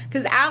really,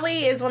 because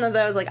Allie is one of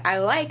those, like, I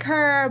like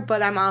her,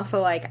 but I'm also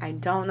like, I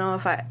don't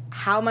know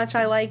how much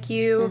I like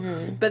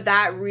you. But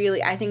that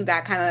really, I think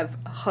that kind of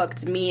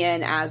hooked me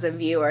in as a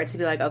viewer to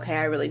be like, okay,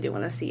 I really do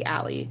want to see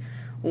Allie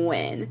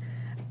win.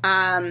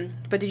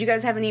 But did you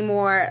guys have any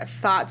more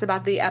thoughts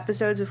about the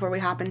episodes before we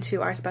hop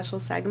into our special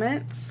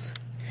segments?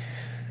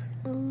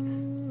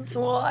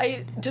 Well,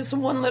 just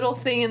one little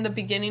thing in the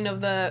beginning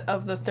of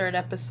the third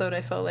episode,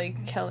 I felt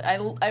like Kelly.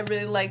 I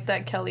really liked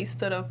that Kelly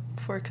stood up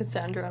for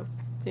Cassandra.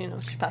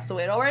 She passed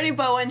away already,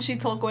 but when she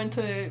told Gwen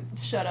to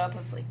shut up, I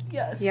was like,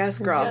 yes,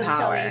 girl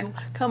power. Kelly,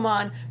 come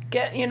on,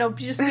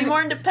 just be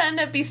more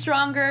independent, be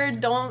stronger.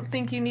 Don't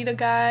think you need a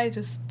guy.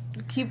 Just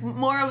keep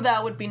more of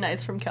that would be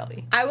nice from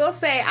Kelly. I will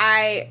say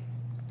I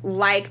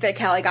like that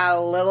Kelly got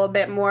a little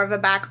bit more of a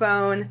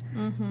backbone.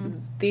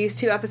 These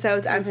 2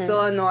 episodes, I'm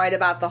still annoyed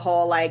about the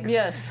whole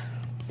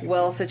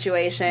Will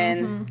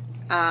situation.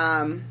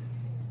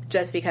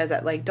 Just because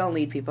don't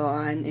lead people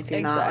on if you're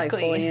not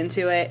fully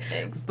into it.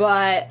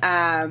 But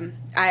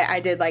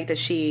I did like that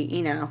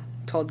she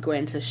told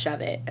Gwen to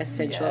shove it,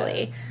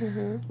 essentially.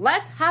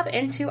 Let's hop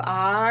into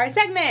our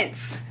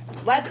segments.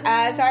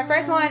 So our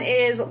first one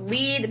is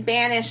Lead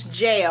Banish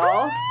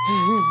Jail.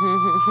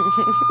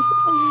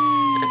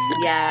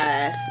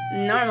 Yes.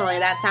 Normally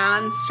that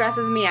sound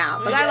stresses me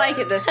out, but I like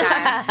it this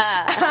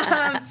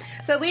time.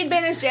 So Lead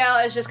Banish Jail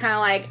is just kind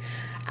of like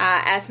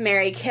F,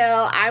 Marry,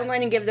 Kill. I'm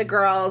going to give the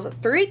girls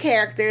 3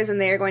 characters, and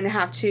they are going to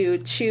have to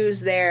choose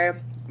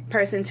their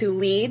person to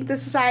lead the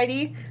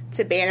society,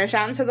 to banish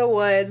out into the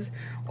woods,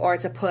 or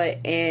to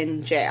put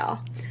in jail.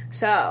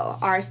 So,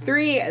 our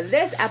 3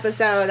 this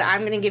episode,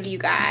 I'm going to give you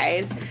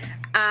guys.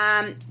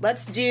 We're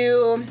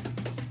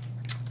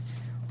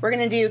going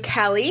to do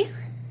Kelly.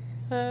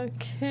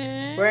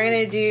 Okay. We're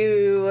going to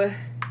do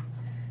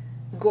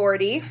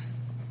Gordy.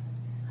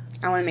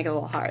 I want to make it a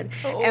little hard.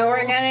 And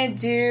we're going to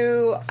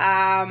do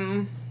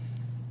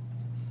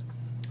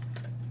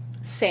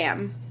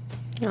Sam.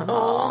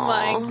 Oh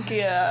my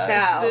gosh.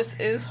 So, this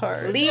is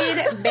hard.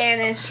 Lead,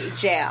 banish,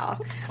 jail.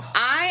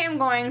 I am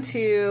going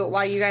to,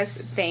 while you guys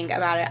think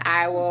about it,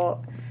 I'm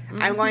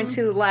going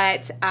to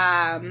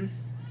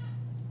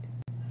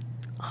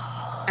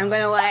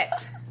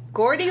let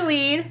Gordy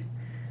lead.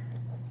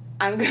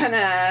 I'm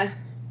gonna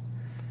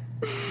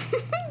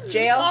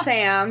jail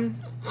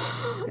Sam,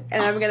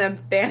 and I'm gonna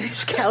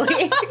banish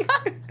Kelly.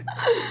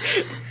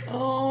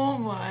 Oh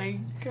my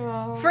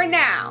god. For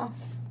now.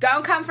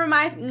 Don't come for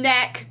my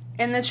neck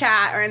in the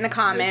chat or in the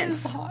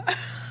comments.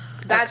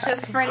 That's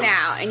just for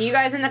now. And you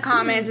guys in the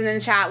comments and in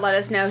the chat, let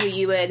us know who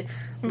you would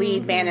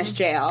lead, banish,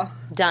 jail.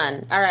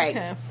 Done. All right.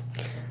 Okay.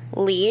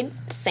 Lead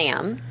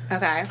Sam.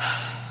 Okay.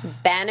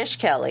 Banish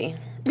Kelly.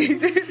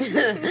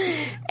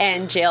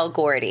 And jail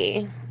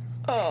Gordy.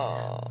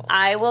 Oh.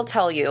 I will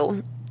tell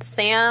you,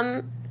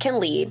 Sam can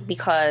lead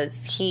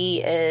because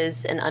he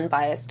is an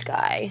unbiased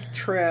guy.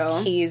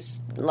 True. He's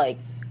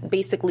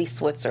basically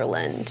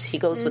Switzerland. He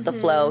goes with the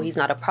flow. He's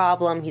not a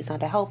problem. He's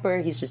not a helper.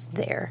 He's just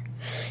there.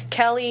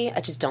 Kelly,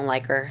 I just don't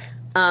like her.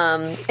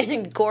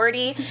 And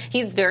Gordy,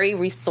 he's very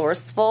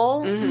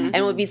resourceful and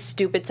it would be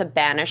stupid to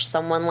banish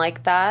someone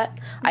like that.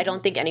 I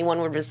don't think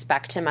anyone would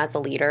respect him as a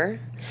leader.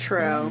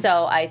 True.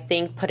 So I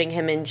think putting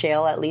him in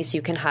jail, at least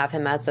you can have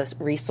him as a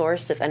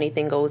resource. If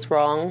anything goes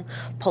wrong,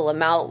 pull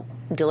him out,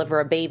 deliver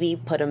a baby,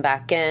 put him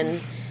back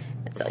in.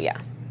 So yeah.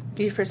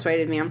 You've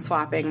persuaded me. I'm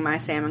swapping my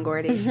Sam and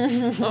Gordy.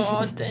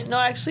 Oh, dang. No,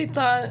 I actually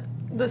thought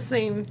the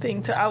same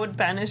thing too. I would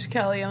banish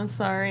Kelly. I'm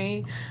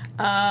sorry.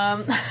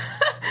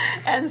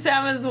 And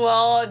Sam as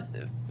well.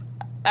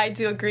 I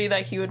do agree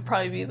that he would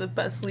probably be the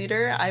best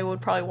leader. I would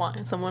probably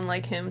want someone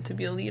like him to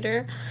be a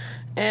leader.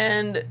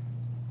 And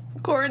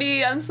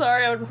Gordy, I'm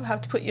sorry, I would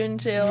have to put you in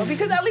jail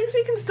because at least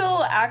we can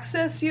still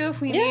access you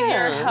if we need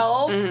your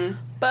help.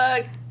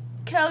 But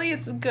Kelly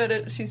is good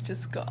at, she's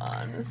just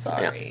gone.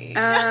 Sorry.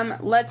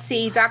 Let's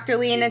see. Dr.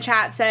 Lee in the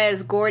chat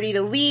says Gordy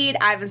to lead.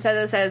 Ivan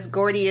Seta says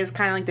Gordy is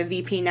kind of like the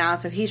VP now,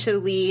 so he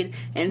should lead.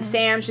 And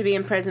Sam should be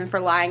in prison for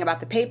lying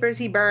about the papers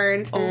he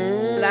burned.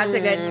 So that's a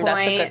good point.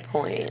 That's a good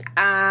point.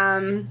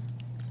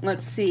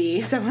 Let's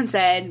see. Someone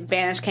said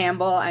banish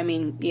Campbell. I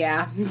mean,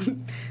 yeah.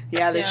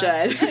 Yeah, they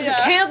should.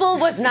 Yeah. Campbell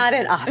was not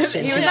an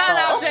option. He was not an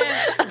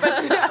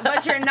option,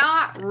 but you're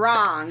not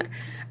wrong.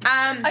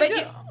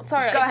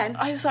 Sorry. Go ahead.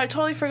 I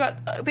totally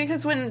forgot.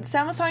 Because when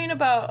Sam was talking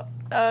about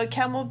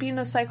Campbell being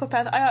a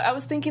psychopath, I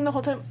was thinking the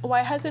whole time,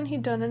 why hasn't he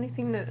done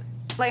anything to...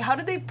 Like, how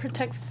did they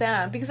protect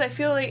Sam? Because I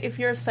feel like if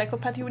you're a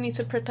psychopath, you would need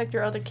to protect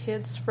your other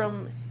kids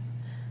from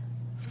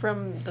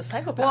from the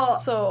psychopath. Well,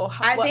 so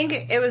I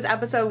think it was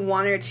episode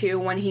 1 or 2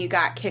 when he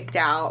got kicked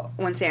out,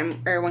 when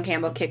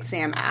Campbell kicked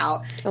Sam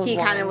out. He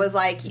kind of was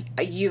like,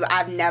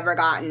 I've never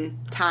gotten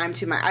time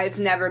to it's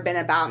never been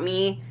about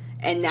me,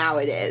 and now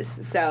it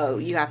is. So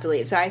you have to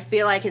leave. So I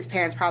feel like his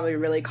parents probably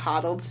really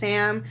coddled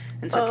Sam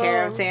and took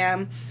care of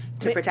Sam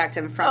to protect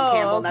him from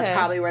Campbell. Okay. That's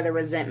probably where the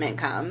resentment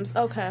comes.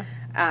 Okay.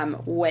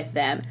 With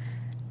them.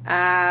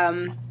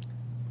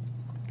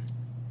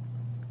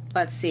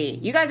 Let's see.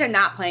 You guys are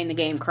not playing the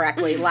game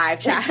correctly. Live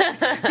chat.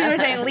 People are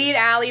saying lead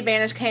Allie,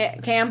 banish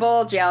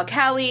Campbell, jail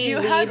Kelly.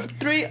 Lead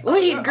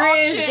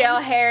Grizz, jail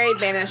Harry,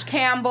 banish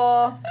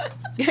Campbell.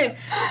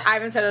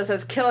 Ivan Soto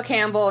says kill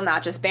Campbell,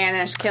 not just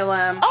banish, kill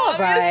him. All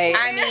right.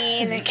 I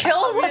mean,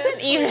 kill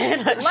wasn't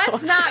even.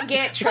 Let's not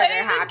get trigger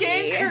happy.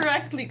 Play the game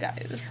correctly,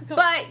 guys.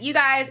 But you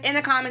guys, in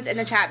the comments, in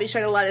the chat, be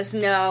sure to let us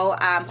know.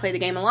 Play the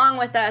game along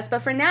with us.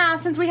 But for now,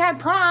 since we had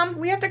prom,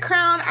 we have to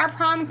crown our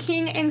prom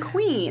king and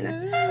queen.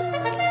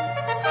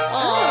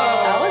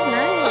 That was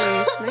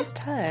nice. Nice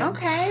touch.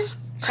 Okay.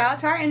 Shout out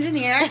to our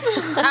engineer.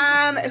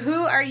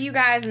 Who are you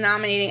guys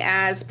nominating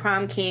as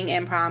prom king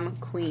and prom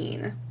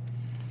queen?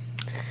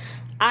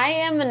 I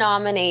am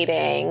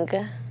nominating.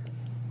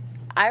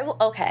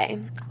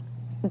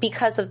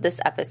 Because of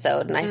this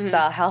episode, and I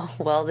saw how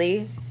well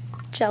they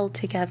gelled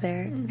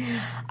together,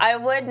 I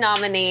would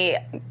nominate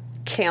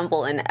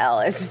Campbell and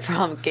Elle as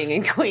prom king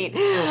and queen.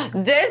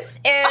 This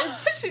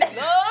is... She loves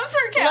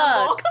her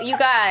Campbell. Look, you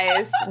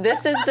guys,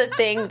 this is the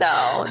thing,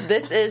 though.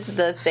 This is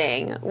the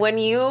thing. When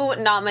you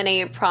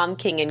nominate prom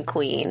king and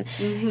queen,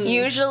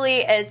 usually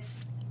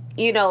it's,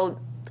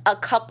 a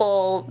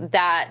couple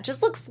that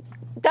just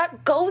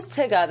that goes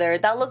together,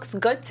 that looks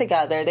good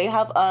together. They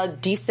have a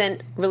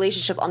decent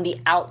relationship on the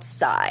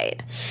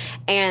outside.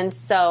 And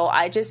so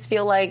I just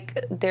feel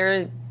like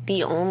they're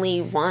the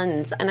only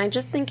ones. And I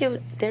just think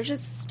they're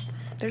just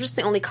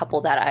the only couple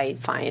that I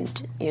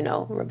find,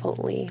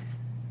 remotely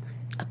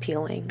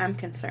appealing. I'm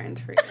concerned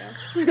for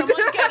you.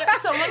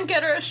 Someone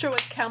get her a show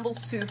with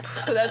Campbell's soup.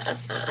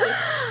 That's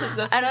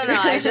I don't know.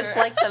 I just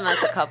like them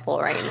as a couple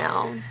right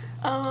now.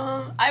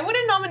 I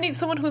wouldn't nominate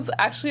someone who's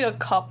actually a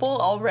couple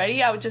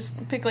already. I would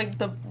just pick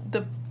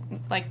the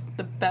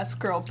best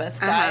girl,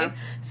 best guy.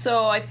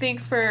 So I think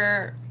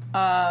for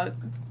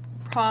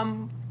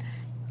prom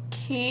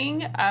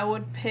king, I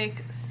would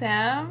pick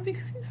Sam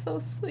because he's so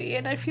sweet,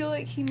 and I feel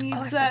like he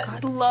needs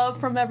that love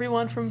from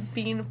everyone from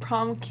being a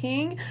prom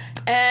king.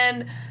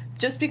 And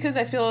just because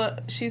I feel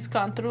she's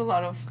gone through a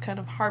lot of kind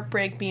of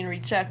heartbreak, being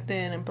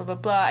rejected and blah, blah,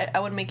 blah, I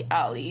would make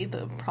Allie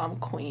the prom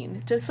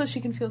queen. Just so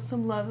she can feel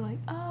some love, like,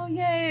 oh,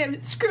 yay,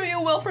 screw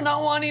you, Will, for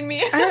not wanting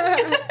me.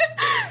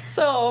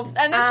 So,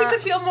 and then she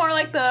could feel more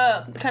like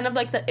the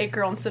it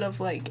girl instead of,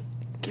 like,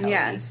 Kelly,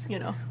 yes.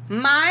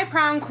 My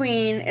prom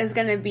queen is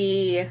going to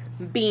be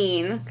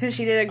Bean, because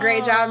she did a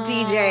great job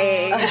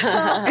DJing.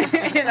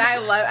 And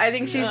I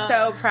think she's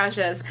so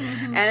precious.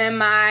 And then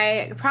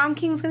my prom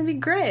king is going to be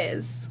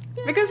Grizz.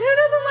 Because who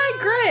doesn't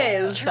like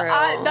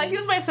Grizz? He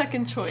was my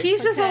second choice.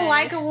 He's just a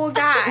likable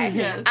guy.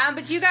 Yes.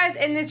 But you guys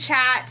in the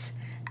chat,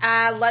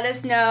 let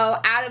us know,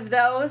 out of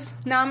those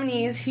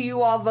nominees, who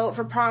you all vote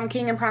for prom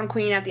king and prom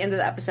queen. At the end of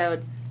the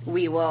episode,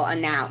 we will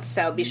announce.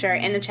 So be sure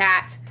in the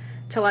chat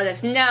to let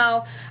us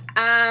know.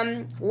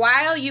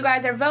 While you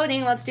guys are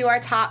voting, let's do our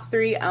top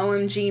 3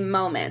 OMG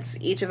moments.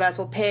 Each of us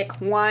will pick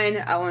one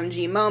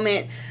OMG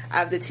moment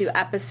of the 2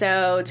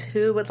 episodes.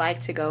 Who would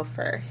like to go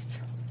first?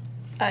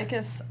 I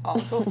guess I'll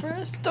go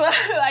first.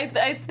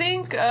 I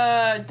think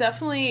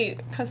definitely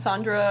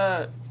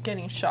Cassandra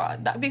getting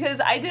shot.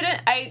 Because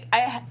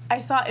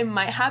I thought it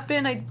might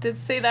happen. I did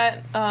say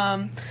that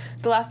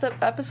the last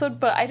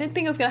episode, but I didn't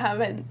think it was going to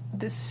happen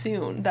this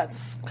soon.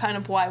 That's kind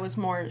of why it was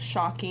more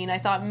shocking. I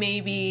thought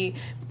maybe...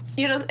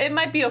 it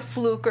might be a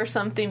fluke or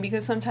something,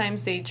 because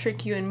sometimes they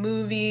trick you in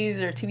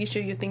movies or TV show.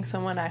 You think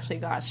someone actually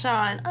got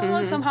shot,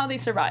 and somehow they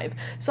survive.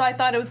 So I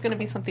thought it was going to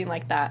be something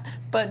like that.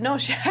 But no,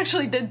 she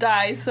actually did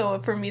die. So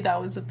for me, that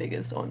was the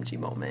biggest OMG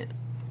moment.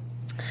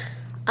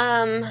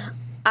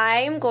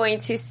 I'm going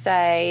to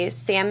say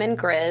Sam and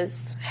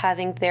Grizz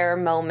having their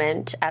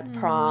moment at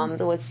prom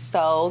was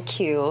so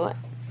cute.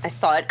 I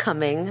saw it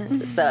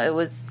coming, so it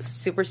was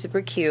super,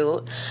 super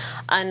cute.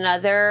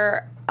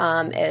 Another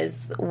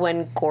is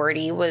when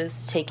Gordy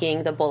was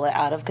taking the bullet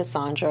out of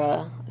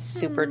Cassandra.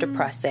 Super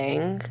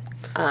depressing.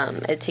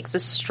 It takes a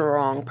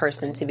strong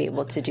person to be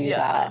able to do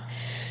that.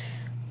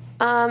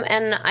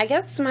 And I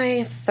guess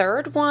my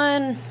third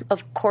one,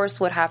 of course,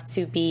 would have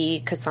to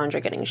be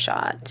Cassandra getting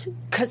shot.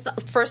 Because,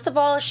 first of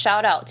all,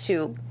 shout out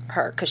to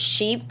her, because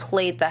she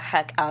played the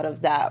heck out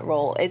of that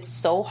role. It's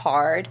so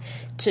hard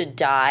to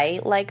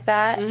die like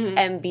that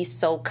and be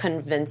so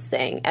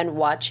convincing. And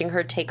watching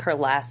her take her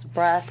last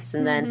breaths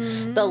and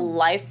then the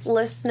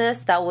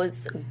lifelessness that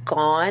was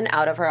gone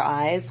out of her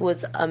eyes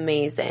was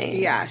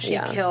amazing. Yeah, she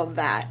killed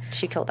that.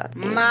 She killed that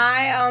scene.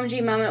 My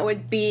OMG moment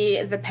would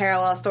be the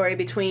parallel story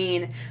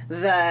between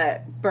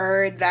the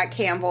bird that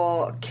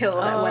Campbell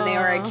killed when they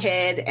were a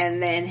kid,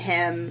 and then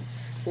him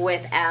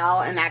with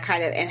Elle, and that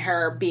kind of, and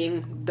her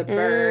being the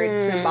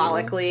bird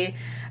symbolically.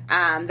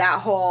 That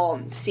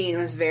whole scene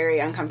was very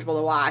uncomfortable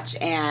to watch,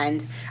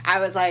 and I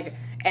was like,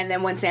 and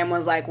then when Sam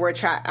was like, we're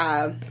trapped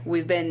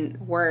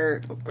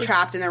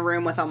in a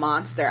room with a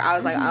monster, I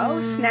was like,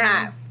 oh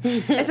snap,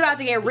 it's about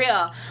to get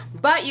real.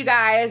 But you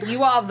guys,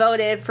 you all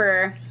voted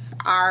for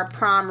our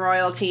prom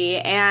royalty,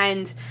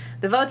 and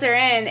the votes are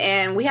in,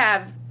 and we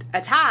have a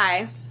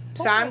tie,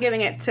 so I'm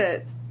giving it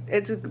to,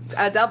 it's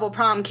a double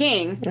prom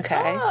king. Okay.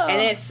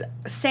 And it's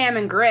Sam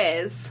and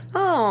Grizz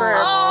for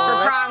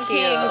prom cute.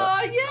 kings,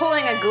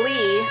 pulling a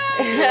Glee.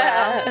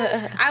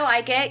 I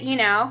like it, you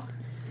know.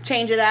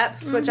 Change it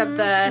up, switch up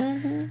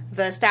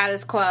the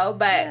status quo.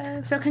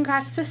 But so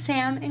congrats to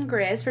Sam and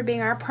Grizz for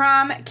being our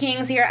prom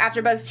kings here at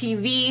AfterBuzz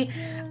TV.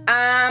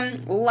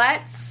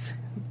 Let's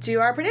do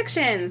our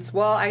predictions.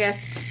 Well, I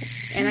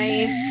guess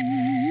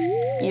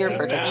Your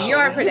prediction.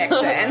 Your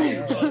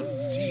prediction.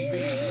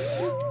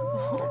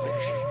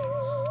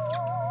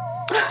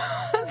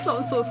 That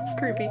sounds so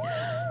creepy.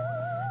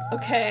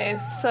 Okay,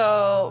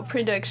 so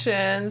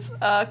predictions.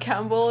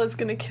 Campbell is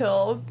gonna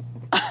kill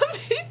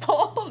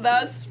people.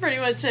 That's pretty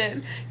much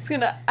it.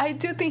 I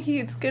do think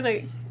he's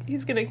gonna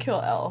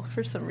kill Elle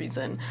for some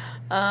reason.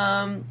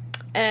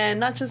 And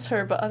not just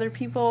her, but other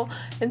people.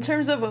 In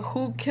terms of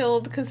who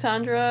killed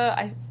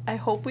Cassandra, I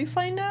hope we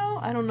find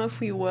out. I don't know if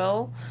we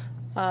will.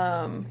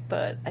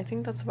 But I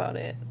think that's about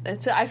it. I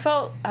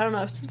don't know,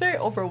 I was just very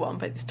overwhelmed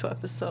by these 2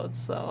 episodes,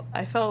 so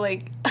I felt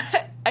like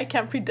I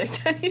can't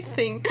predict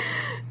anything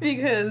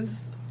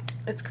because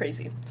it's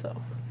crazy,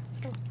 so.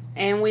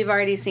 And we've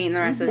already seen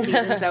the rest of the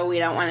season, so we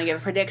don't want to give a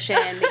prediction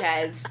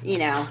because, you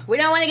know, we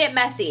don't want to get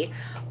messy.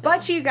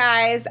 But you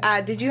guys,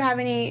 did you have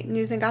any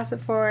news and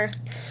gossip for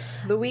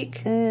the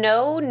week?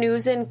 No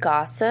news and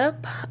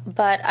gossip,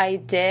 but I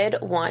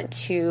did want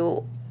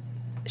to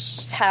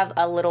have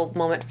a little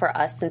moment for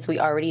us, since we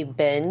already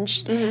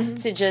binged,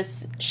 to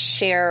just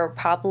share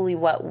probably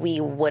what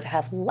we would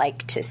have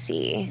liked to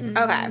see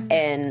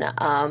in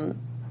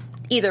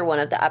either one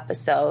of the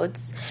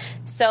episodes.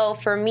 So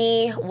for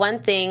me, one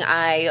thing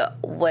I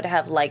would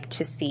have liked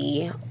to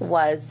see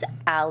was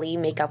Allie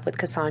make up with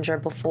Cassandra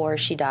before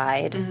she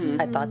died.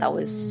 I thought that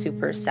was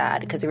super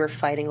sad because they were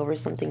fighting over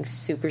something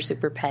super,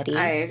 super petty.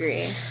 I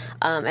agree.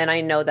 And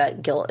I know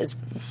that guilt is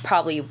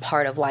probably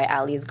part of why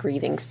Allie is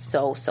grieving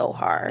so, so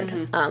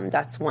hard.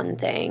 That's one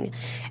thing.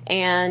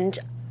 And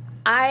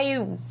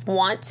I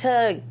want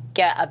to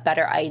get a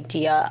better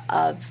idea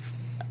of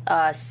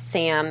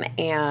Sam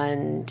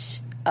and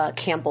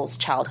Campbell's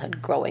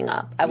childhood growing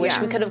up. I wish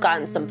we could have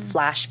gotten some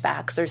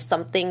flashbacks or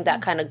something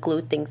that kind of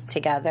glued things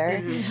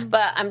together.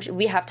 But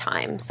we have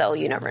time, so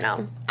you never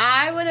know.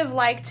 I would have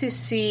liked to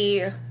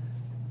see,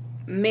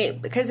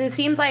 because it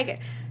seems like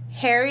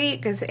Harry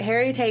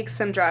takes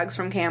some drugs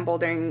from Campbell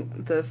during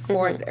the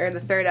 4th or the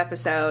 3rd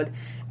episode,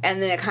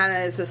 and then it kind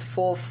of is this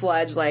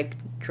full-fledged, like,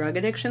 drug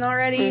addiction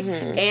already.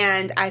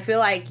 And I feel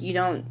like I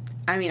don't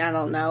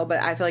know, but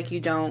I feel like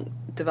you don't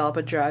develop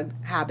a drug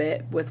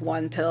habit with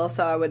one pill,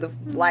 so I would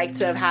have liked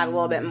to have had a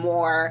little bit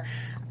more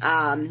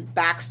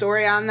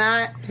backstory on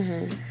that.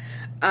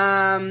 And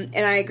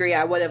I agree,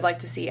 I would have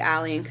liked to see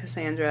Allie and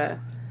Cassandra,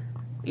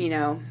 you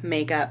know,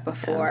 make up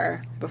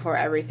before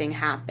everything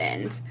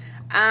happened.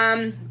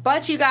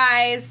 But you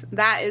guys,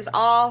 that is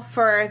all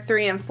for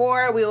 3 and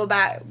 4. We will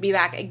be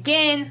back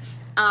again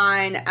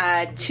on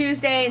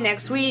Tuesday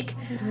next week,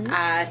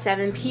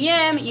 7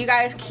 p.m. You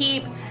guys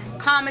keep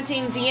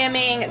commenting,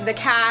 DMing the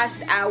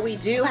cast. We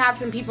do have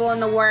some people in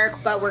the work,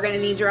 but we're going to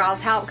need your all's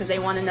help because they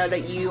want to know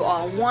that you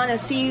all want to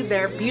see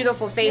their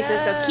beautiful faces.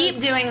 So keep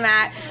doing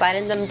that. Slide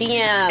in them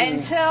DMs.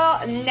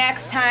 Until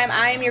next time,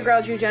 I am your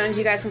girl, Drew Jones.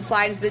 You guys can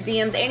slide into the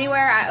DMs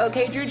anywhere at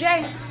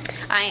OKDrewJ.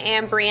 I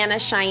am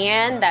Brianna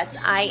Cheyenne. That's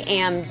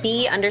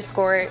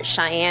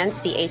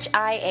IamB_Cheyenne,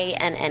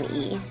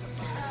 CHIANNE.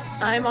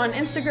 I'm on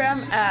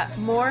Instagram at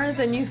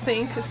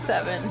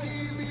morethanyouthinks7.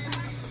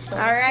 All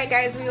right,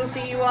 guys, we will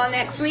see you all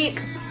next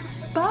week.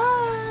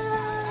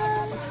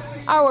 Bye.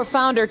 Our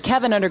founder,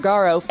 Kevin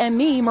Undergaro, and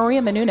me,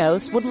 Maria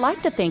Menounos, would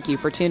like to thank you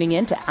for tuning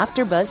in to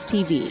AfterBuzz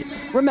TV.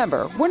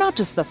 Remember, we're not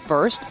just the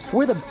first,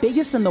 we're the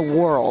biggest in the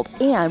world,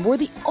 and we're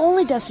the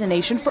only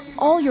destination for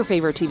all your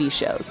favorite TV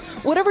shows.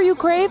 Whatever you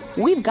crave,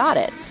 we've got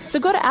it. So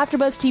go to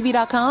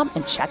AfterBuzzTV.com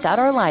and check out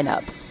our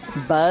lineup.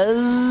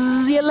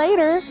 Buzz you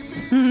later.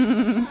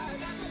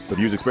 The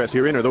views expressed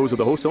herein are those of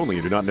the hosts only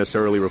and do not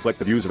necessarily reflect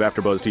the views of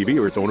AfterBuzz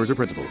TV or its owners or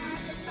principals.